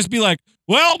and just be like,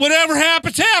 well, whatever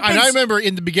happens, happens. And I remember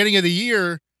in the beginning of the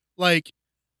year, like,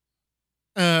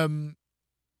 not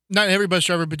every bus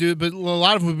driver but a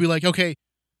lot of them would be like, okay,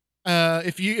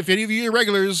 if any of you are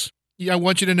regulars, I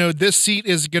want you to know this seat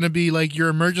is going to be like your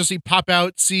emergency pop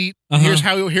out seat. Here's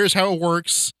how it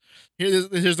works. Here's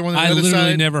the one on the I other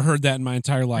literally side. never heard that in my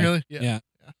entire life. Really? Yeah.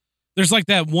 There's like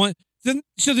that one.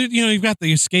 So there, you've got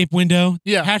the escape window.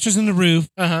 Yeah. Hatches in the roof.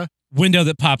 Window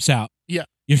that pops out. Yeah.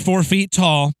 You're 4 feet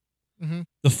tall. Mhm.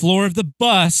 The floor of the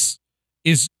bus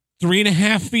is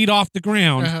 3.5 feet off the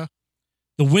ground.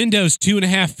 The window's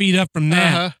 2.5 feet up from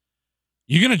that.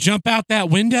 You're gonna jump out that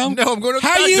window? No, I'm going to the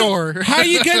back door. How are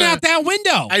you getting out that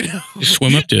window? I know. You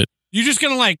swim up to it. You're just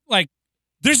gonna like.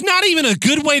 There's not even a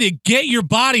good way to get your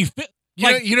body fit.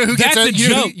 You know who that's gets out? a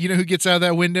joke. You know who gets out of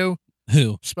that window?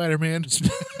 Who? Spider-Man.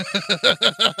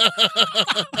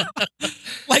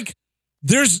 Like,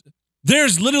 there's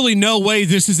literally no way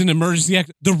this is an emergency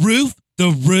exit. The roof.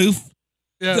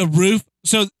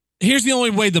 So here's the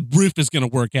only way the roof is going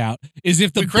to work out is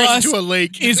if the We crash bus into a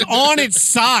lake. is on its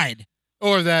side.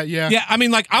 Or that, yeah. Yeah, I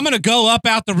mean, like, I'm going to go up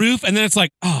out the roof, and then it's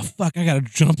like, oh, fuck, I got to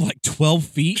jump like 12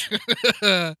 feet,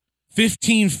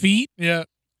 15 feet. Yeah.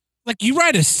 Like, you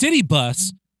ride a city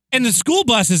bus, and the school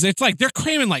buses, it's like they're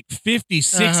cramming like 50,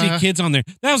 60 kids on there.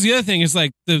 That was the other thing is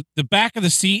like the back of the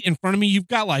seat in front of me, you've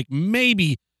got like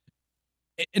maybe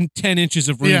 10 inches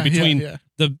of room between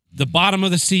the bottom of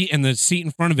the seat and the seat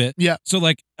in front of it. Yeah. So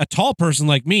like a tall person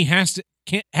like me has to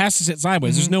sit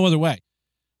sideways. There's no other way.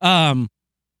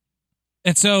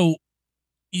 And so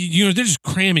you know they're just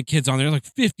cramming kids on there, like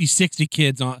 50, 60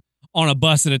 kids on a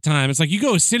bus at a time. It's like you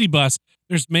go a city bus,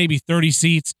 there's maybe 30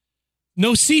 seats,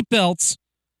 no seatbelts,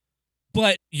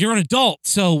 but you're an adult,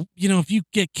 so you know if you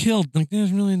get killed, like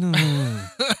there's really no.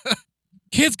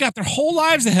 Kids got their whole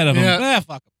lives ahead of them. Yeah.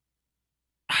 Fuck 'em.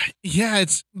 Yeah,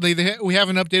 it's we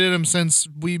haven't updated them since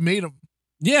we made them.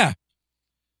 Yeah,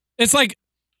 it's like,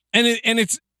 and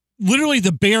it's literally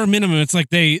the bare minimum. It's like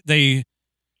they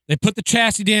put the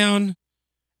chassis down,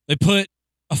 they put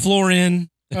a floor in,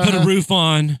 they put a roof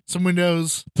on, some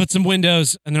windows, put some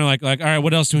windows, and they're like, all right,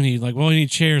 what else do we need? Like, well, we need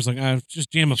chairs. Like,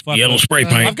 just jam a fuck. Yellow spray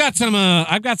paint. I've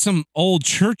got some old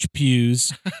church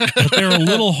pews, but they're a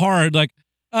little hard. Like,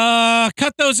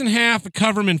 cut those in half and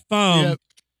cover them in foam. Yep.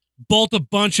 Bolt a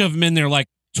bunch of them in there, like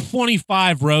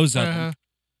 25 rows of them.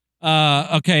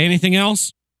 Okay, anything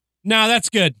else? No, that's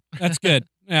good. That's good.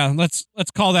 Yeah, let's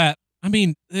call that. I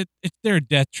mean, they're a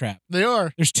death trap. They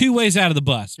are. There's 2 ways out of the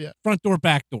bus. Yeah. Front door,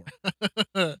 back door.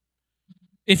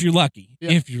 If you're lucky.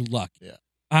 Yeah. If you're lucky. Yeah.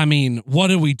 I mean, what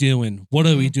are we doing? What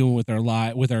are we doing with our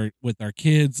with our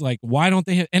kids? Like, why don't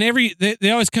they have, and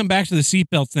they always come back to the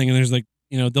seatbelts thing, and there's like,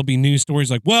 you know, there'll be news stories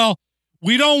like, well,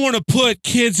 we don't want to put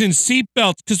kids in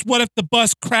seatbelts because what if the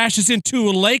bus crashes into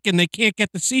a lake and they can't get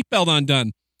the seatbelt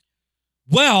undone?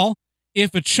 Well,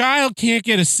 if a child can't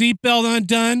get a seatbelt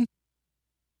undone,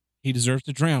 he deserves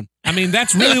to drown. I mean,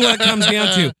 that's really what it comes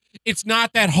down to. It's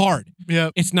not that hard. Yeah.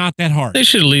 It's not that hard. They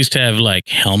should at least have like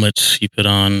helmets you put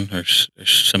on or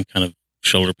some kind of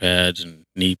shoulder pads and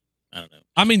knee. I don't know.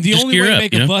 I mean, the Just only way gear to up,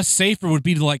 make you a know? bus safer would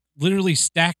be to like literally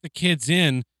stack the kids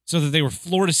in so that they were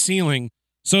floor to ceiling.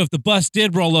 So if the bus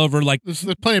did roll over, like There's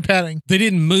plenty of padding. they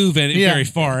didn't move it Yeah. very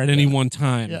far at any one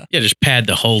time. Yeah. Yeah, just pad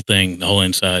the whole thing, the whole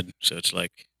inside, so it's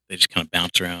like they just kind of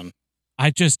bounce around.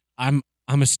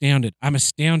 I'm astounded. I'm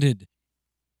astounded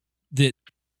that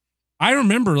I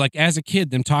remember like as a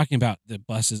kid them talking about the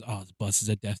buses. Oh, the bus is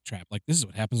a death trap. Like this is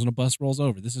what happens when a bus rolls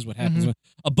over. This is what happens when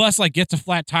a bus like gets a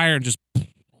flat tire and just.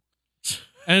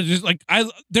 And it's just like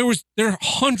there are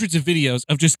hundreds of videos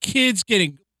of just kids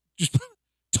getting just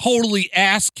totally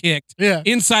ass kicked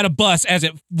inside a bus as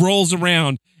it rolls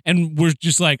around, and we're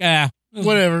just like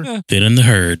whatever. Fit in the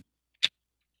herd.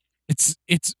 It's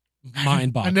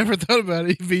mind-boggling. I never thought about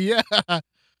it, but yeah.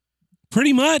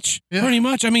 Pretty much. Yeah. Pretty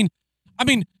much. I mean,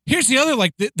 here's the other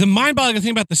like the mind-boggling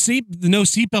thing about the no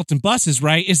seatbelts in buses,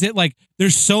 right? Is that like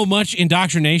there's so much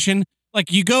indoctrination.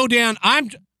 Like you go down,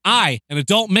 I, an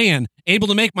adult man, able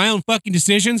to make my own fucking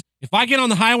decisions. If I get on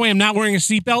the highway, I'm not wearing a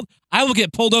seatbelt, I will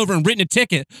get pulled over and written a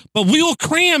ticket. But we will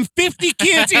cram 50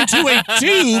 kids into a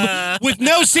tube with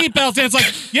no seatbelts. And it's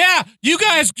like, yeah, you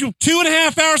guys,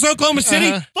 2.5 hours Oklahoma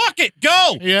City, fuck it,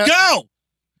 go, go.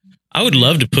 I would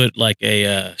love to put like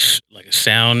a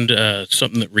sound,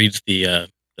 something that reads the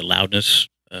loudness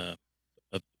of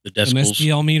the An decibels.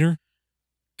 SPL meter.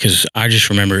 Because I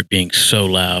just remember it being so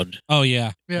loud. Oh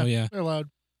yeah. Yeah. Oh yeah. They're loud.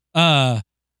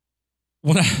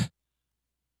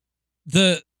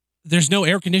 there's no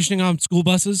air conditioning on school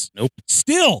buses. Nope.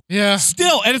 Still. Yeah.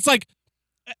 Still. And it's like,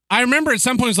 I remember at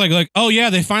some point it's like, oh yeah,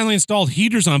 they finally installed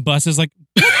heaters on buses. Like,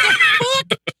 what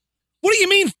the fuck? What do you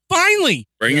mean finally?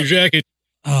 Bring your jacket.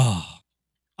 Oh,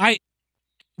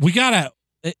 we gotta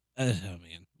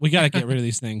get rid of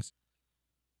these things.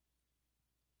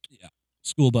 Yeah.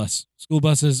 School buses.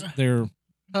 They're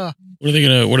What are they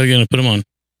gonna put them on?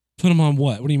 put them on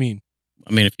what? What do you mean?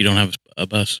 I mean, if you don't have a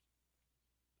bus,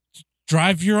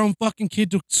 Drive your own fucking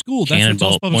kid to school. That's what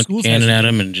Tulsa Public point Schools the has cannon to at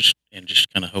do. them and just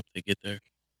kind of hope they get there.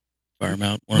 Fire them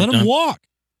out. Let them walk.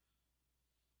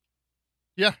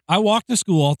 Yeah. I walked to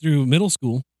school all through middle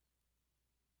school.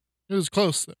 It was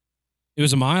close. It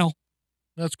was a mile.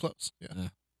 That's close. Yeah.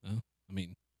 I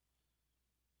mean,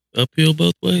 Uphill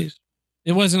both ways.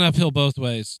 it wasn't uphill both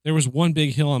ways. There was one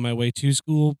big hill on my way to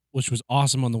school, which was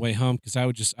awesome on the way home because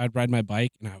I'd ride my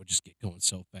bike and I would just get going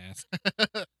so fast.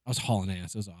 I was hauling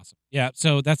ass. It was awesome. Yeah,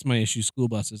 so that's my issue, school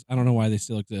buses. I don't know why they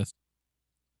still exist.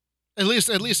 At least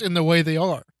in the way they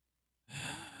are.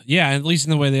 Yeah, at least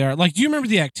in the way they are. Like, do you remember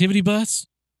the activity bus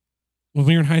when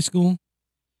we were in high school?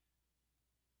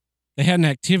 They had an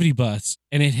activity bus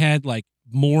and it had like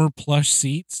more plush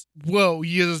seats. Whoa,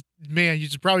 you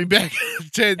just brought me back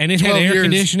 10, And it had 12 air years.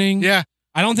 conditioning. Yeah.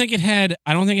 I don't think it had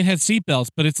seatbelts,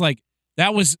 but it's like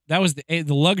that was the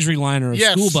luxury liner of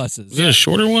Yes. school buses. Is it a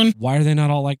shorter one? Why are they not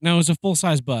all like? No, it's a full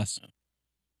size bus.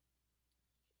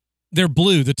 They're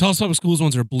blue. The Tulsa Public Schools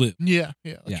ones are blue. Yeah,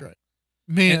 that's Yeah. right.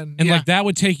 Man, And yeah. like that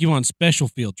would take you on special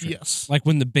field trips. Yes. Like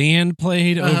when the band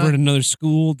played over Uh-huh. at another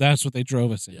school, that's what they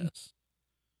drove us in. Yes.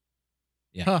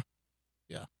 Yeah. Huh.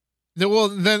 Yeah. Then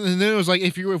it was like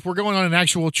if we're going on an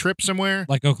actual trip somewhere,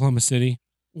 Like Oklahoma City.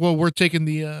 well, we're taking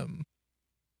the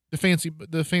fancy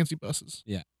buses.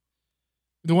 Yeah.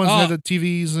 The ones Oh. that have the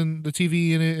TVs and the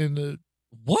TV in it and the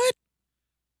What?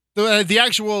 the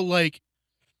actual like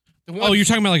the Oh, you're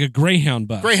talking about like a Greyhound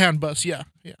bus. Greyhound bus. Yeah.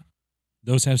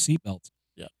 Those have seatbelts.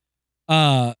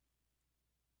 Yeah.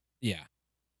 Yeah.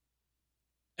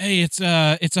 Hey, it's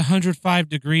 105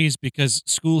 degrees because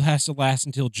school has to last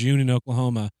until June in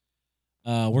Oklahoma.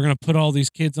 We're gonna put all these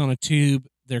kids on a tube.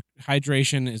 Their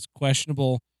hydration is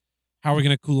questionable. How are we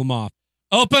gonna cool them off?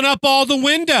 Open up all the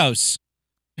windows.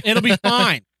 It'll be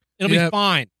fine. It'll be Yep.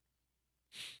 fine.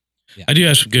 I do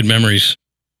have some good memories,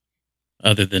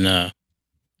 other than the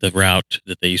route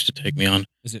that they used to take me on.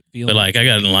 Is it feel? But like, I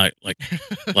got in like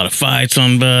a lot of fights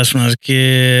on the bus when I was a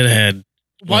kid. I had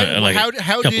like how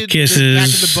a couple did kisses, the back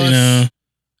of the bus you know.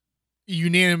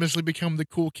 unanimously become the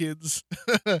cool kids?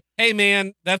 Hey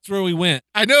man, that's where we went.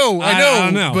 I know, I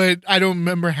don't know. but I don't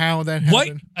remember how that What?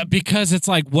 happened. Because it's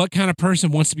like, what kind of person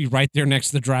wants to be right there next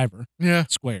to the driver? Yeah.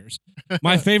 Squares.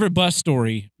 My favorite bus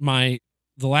story, the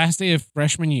last day of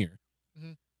freshman year,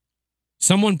 Mhm.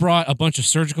 someone brought a bunch of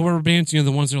surgical rubber bands,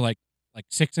 the ones that are like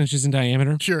 6 inches in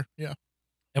diameter. Sure. Yeah.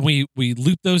 And we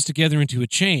looped those together into a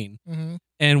chain Mm-hmm.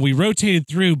 and we rotated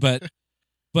through, but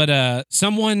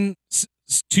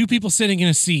two people sitting in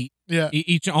a seat, Yeah.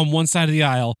 each on one side of the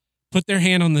aisle, put their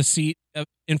hand on the seat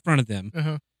in front of them.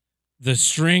 Uh-huh. The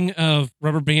string of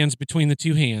rubber bands between the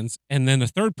two hands, and then the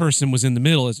third person was in the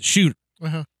middle as a shooter.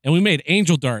 Uh-huh. And we made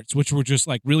angel darts, which were just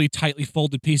like really tightly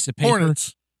folded pieces of paper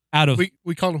Hornets. out of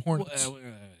We called them hornets.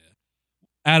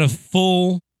 out of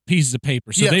full pieces of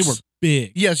paper. So they Yes. were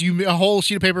big. Yes, a whole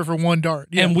sheet of paper for one dart.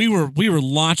 Yeah. And we were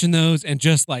launching those and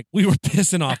just like we were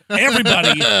pissing off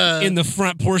everybody in the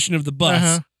front portion of the bus.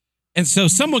 Uh-huh. And so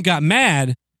someone got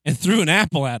mad and threw an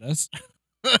apple at us.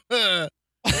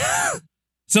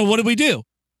 So what did we do?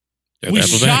 Throw We the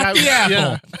apple shot back. the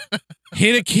apple, Yeah.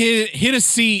 hit a kid, hit a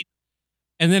seat,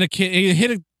 and then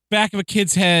hit a back of a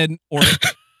kid's head, or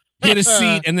hit a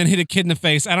seat and then hit a kid in the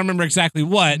face. I don't remember exactly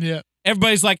what. Yeah.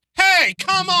 Everybody's like, "Hey,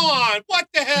 come on! What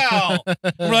the hell?"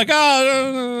 We're like,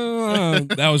 "Oh,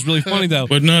 that was really funny though."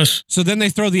 Wasn't us. So then they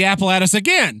throw the apple at us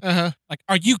again. Uh-huh. Like,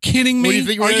 are you kidding me? What do you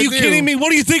think we're Are gonna you do? kidding me? What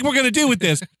do you think we're gonna do with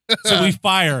this? So we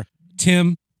fire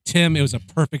Tim. It was a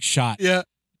perfect shot. Yeah.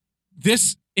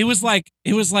 It was like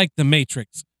the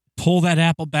Matrix. Pull that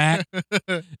apple back.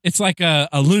 It's like a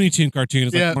Looney Tune cartoon.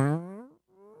 It's Yeah. like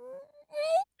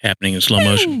Happening in slow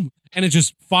motion. boom, and it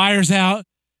just fires out,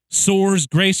 soars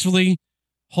gracefully,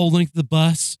 whole length of the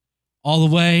bus, all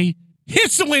the way,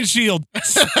 hits the windshield,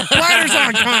 splatters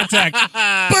on contact,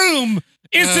 boom,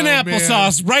 instant Oh,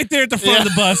 applesauce right there at the front of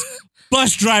the bus.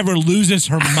 Bus driver loses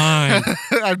her mind.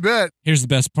 I bet. Here's the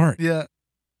best part. Yeah.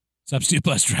 Substitute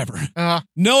bus driver. Uh,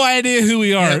 No idea who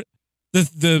we are.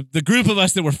 The group of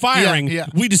us that were firing, Yeah, yeah.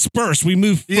 we disperse. We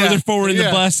move Yeah, further forward in the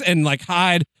yeah. bus and like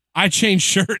hide. I changed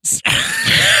shirts.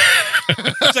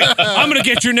 It's like, I'm going to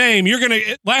get your name. You're going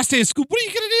to, last day of school, what are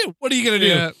you going to do? What are you going to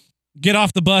do? Yeah. Get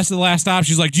off the bus at the last stop.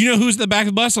 She's like, do you know who's at the back of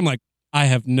the bus? I'm like, I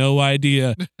have no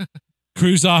idea.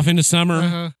 Cruise off into summer.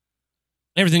 Uh-huh.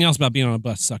 Everything else about being on a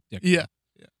bus sucked dick. Yeah.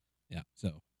 Yeah.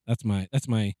 So that's my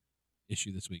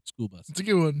issue this week. School bus. It's a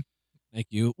good one. Thank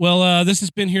you. Well, this has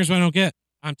been Here's What I Don't Get.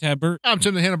 I'm Tad Burt. I'm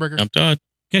Tim the Hannahburger. I'm Todd.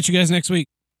 Catch you guys next week.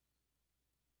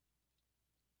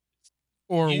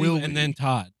 Or You will and we? then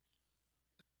Todd.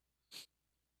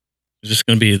 Is this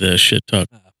going to be the shit talk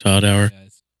Todd hour?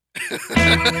 Guys.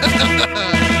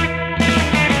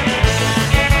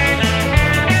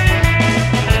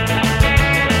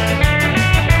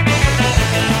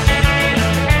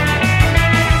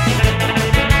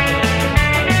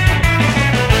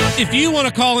 If you want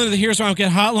to call into the Here's What I Don't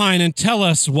Get hotline and tell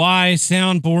us why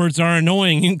soundboards are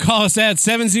annoying, you can call us at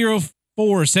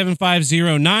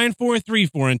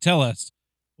 704-750-9434 and tell us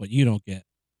what you don't get.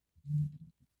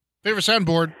 Favorite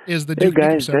soundboard is the Hey Duke Nukem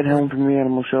guys, Ben soundboard. Helm from the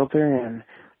Animal Shelter, and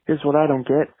here's what I don't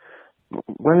get.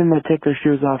 Women that take their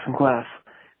shoes off in class.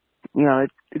 You know,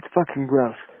 it's fucking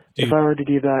gross. Dude. If I were to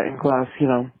do that in class, you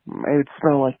know, it would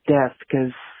smell like death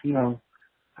because, you know,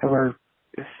 I wear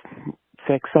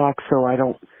thick socks so I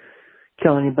don't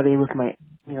kill anybody with my,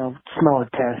 you know, smell of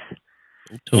death.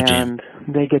 Told you. And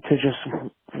they get to just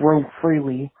roam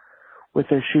freely with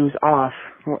their shoes off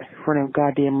for no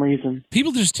goddamn reason.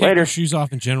 People just take their shoes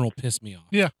off in general piss me off.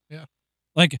 Yeah, yeah.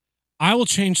 Like, I will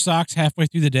change socks halfway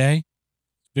through the day.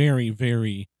 Very,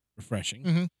 very refreshing.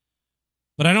 Mhm.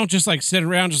 But I don't just like sit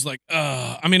around just like,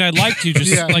 I mean, I'd like to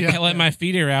just Yeah, like yeah, let my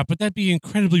feet air out, but that'd be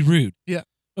incredibly rude. Yeah.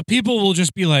 But people will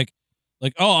just be like,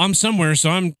 oh, I'm somewhere, so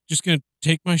I'm just going to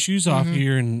take my shoes off Mhm.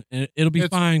 here and it'll be It's-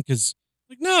 fine. Because,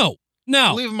 like, no.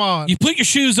 Leave them on. You put your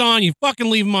shoes on, you fucking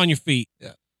leave them on your feet.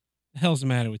 Yeah. The hell's the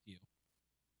matter with you?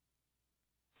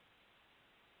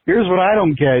 Here's what I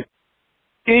don't get.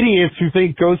 Idiots who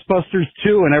think Ghostbusters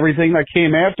 2 and everything that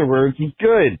came afterwards is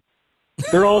good.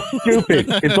 They're all stupid.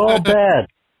 It's all bad.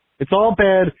 It's all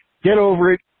bad. Get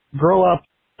over it. Grow up.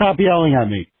 Stop yelling at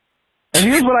me. And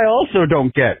here's what I also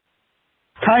don't get.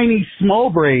 Tiny small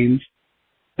brains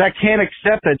that can't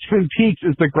accept that Twin Peaks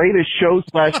is the greatest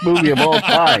show/movie of all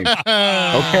time.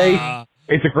 Okay?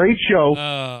 It's a great show.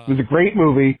 It was a great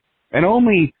movie. And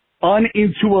only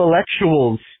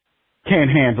unintellectuals can't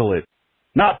handle it.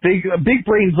 Not big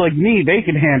brains like me, they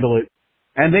can handle it.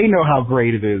 And they know how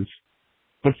great it is.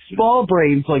 But small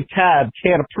brains like Tad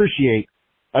can't appreciate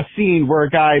a scene where a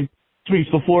guy sweeps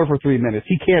the floor for 3 minutes.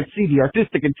 He can't see the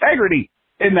artistic integrity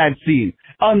in that scene.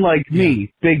 Unlike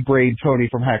me, big brain Tony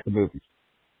from Hack the Movies.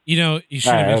 You know, you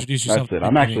should have introduced yourself. That's it. at the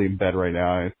I'm beginning. actually in bed right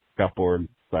now. I got bored and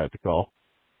decided to call.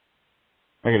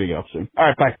 I gotta get up soon. All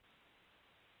right, bye.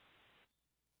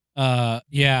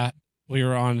 Yeah, we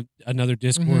were on another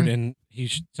Discord Mhm. and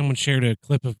someone shared a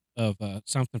clip of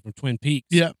something from Twin Peaks.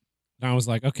 Yeah. And I was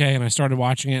like, okay, and I started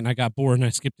watching it and I got bored and I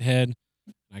skipped ahead.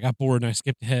 And I got bored and I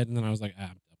skipped ahead and then I was like, I'm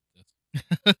done with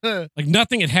this. Like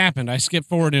nothing had happened. I skipped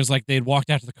forward and it was like they had walked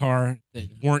out to the car. They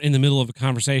weren't in the middle of a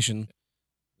conversation.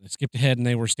 I skipped ahead and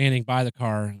they were standing by the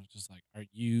car and it was just like, are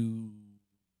you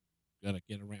gonna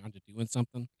get around to doing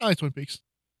something? I like Twin Peaks.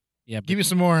 Yeah. But Give me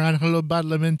some more on Hello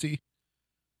Badalamenti.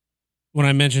 when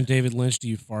I mentioned David Lynch, do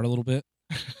you fart a little bit?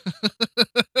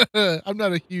 I'm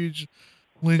not a huge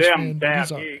Lynch Tim, fan. but Dad,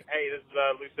 he's all right. hey, this is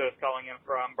Lucius calling in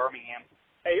from Birmingham.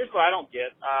 Hey, here's what I don't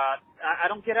get. I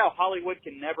don't get how Hollywood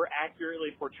can never accurately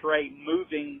portray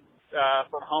moving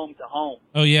from home to home.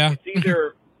 Oh, yeah? It's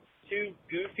either two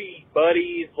goofy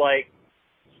buddies, like,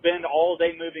 spend all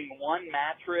day moving one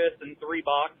mattress and 3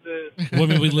 boxes. Well, I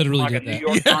mean, we literally like did a New that.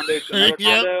 York condo to another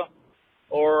Yep. condo.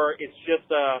 Or it's just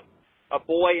a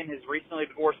boy and his recently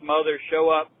divorced mother show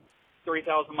up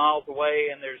 3,000 miles away,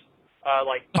 and there's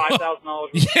like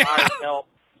 $5,000 worth of hired help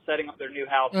setting up their new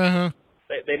house. Uh-huh.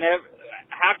 They never.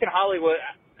 How can Hollywood?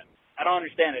 I don't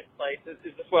understand it. Like, is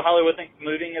this what Hollywood thinks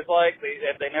moving is like?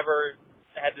 If they never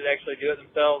had to actually do it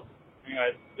themselves,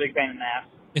 anyway, big pain in the ass.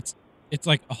 It's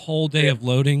like a whole day of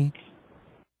loading.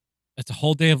 It's a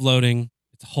whole day of loading.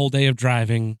 It's a whole day of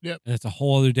driving. Yep. And it's a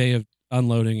whole other day of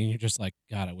unloading, and you're just like,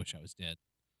 God, I wish I was dead.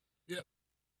 Yep.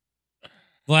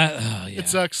 Oh, yeah. It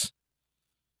sucks.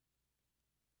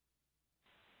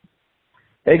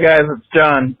 Hey guys, it's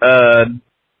John.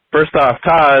 First off,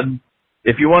 Todd,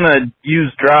 if you want to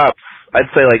use drops, I'd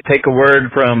say like take a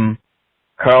word from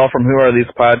Carl from Who Are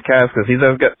These Podcasts, because he's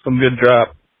got some good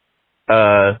drop.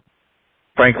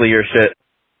 Frankly, your shit.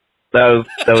 That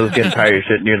was getting tired of your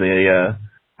shit nearly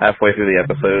halfway through the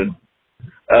episode.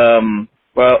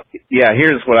 Well, yeah,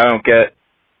 here's what I don't get.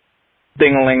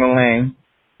 Ding-a-ling-a-ling.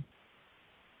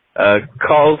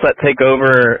 calls that take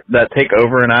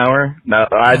over an hour. Now,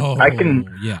 I can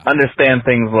understand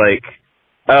things like,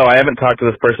 oh, I haven't talked to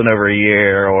this person over a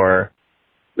year, or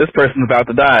this person's about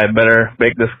to die. Better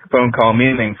make this phone call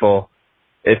meaningful.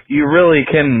 If you really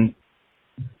can,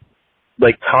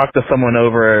 like, talk to someone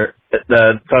over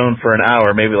the phone for an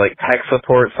hour, maybe like tech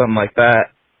support, something like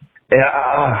that.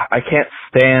 I can't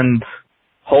stand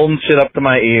holding shit up to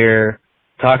my ear,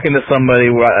 talking to somebody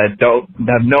who I don't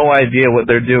have no idea what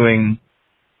they're doing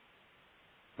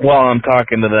while I'm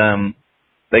talking to them.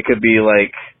 They could be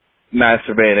like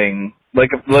masturbating,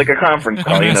 like a conference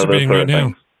call, you know, those sort of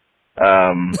things.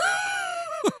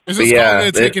 Is this call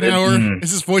going to take an hour?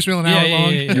 Is this voicemail an hour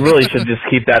long? You really should just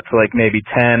keep that to like maybe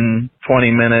 10,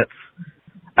 20 minutes.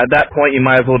 At that point, you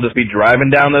might as well just be driving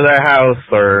down to their house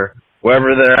or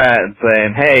wherever they're at and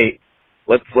saying, "Hey,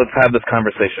 let's have this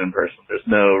conversation in person." There's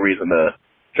no reason to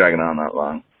drag it on that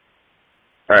long.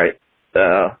 All right,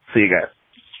 see you guys.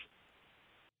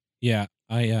 Yeah,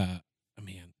 man,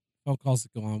 phone calls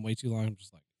that go on way too long. I'm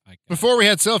just like, before we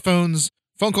had cell phones,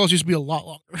 phone calls used to be a lot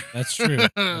longer. That's true.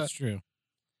 That's true.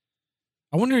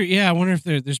 I wonder if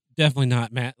there's definitely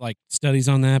not like studies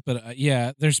on that, but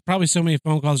yeah, there's probably so many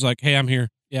phone calls like, "Hey, I'm here."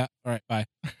 Yeah, all right, bye.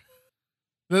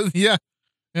 Yeah.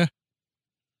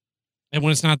 And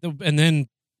when it's not, and then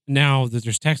now that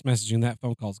there's text messaging, that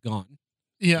phone call's gone.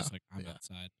 Yeah, it's like I'm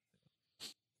outside.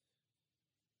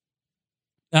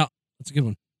 Oh, that's a good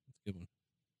one.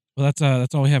 Well,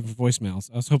 that's all we have for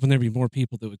voicemails. I was hoping there'd be more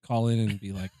people that would call in and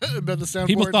be like, about the soundboard.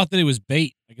 People thought that it was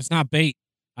bait. Like, it's not bait.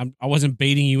 I wasn't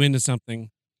baiting you into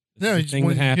something. No, it's a thing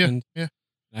that happened. Yeah.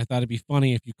 And I thought it'd be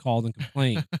funny if you called and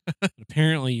complained. But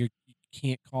apparently you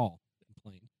can't call and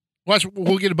complain. Watch,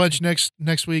 we'll get a bunch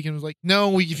next week, and it was like,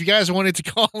 no, if you guys wanted to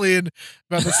call in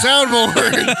about the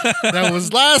soundboard, that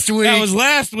was last week. That was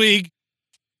last week.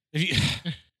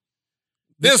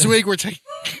 This week we're taking.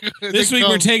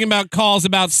 We're taking about calls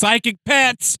about psychic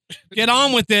pets. Get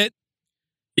on with it.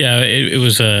 Yeah, it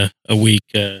was a weak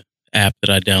app that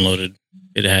I downloaded.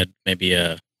 It had maybe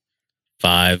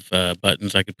 5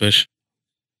 buttons I could push.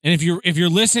 And if you're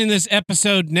listening to this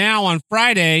episode now on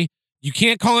Friday, you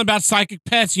can't call in about psychic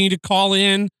pets. You need to call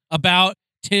in about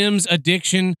Tim's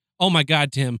addiction. Oh my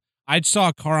God, Tim! I saw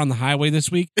a car on the highway this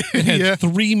week that had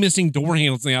 3 missing door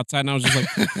handles on the outside, and I was just like,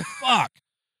 "Fuck,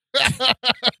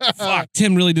 fuck!"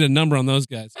 Tim really did a number on those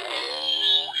guys.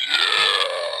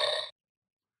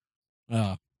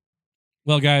 Well,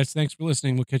 guys, thanks for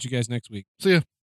listening. We'll catch you guys next week. See ya.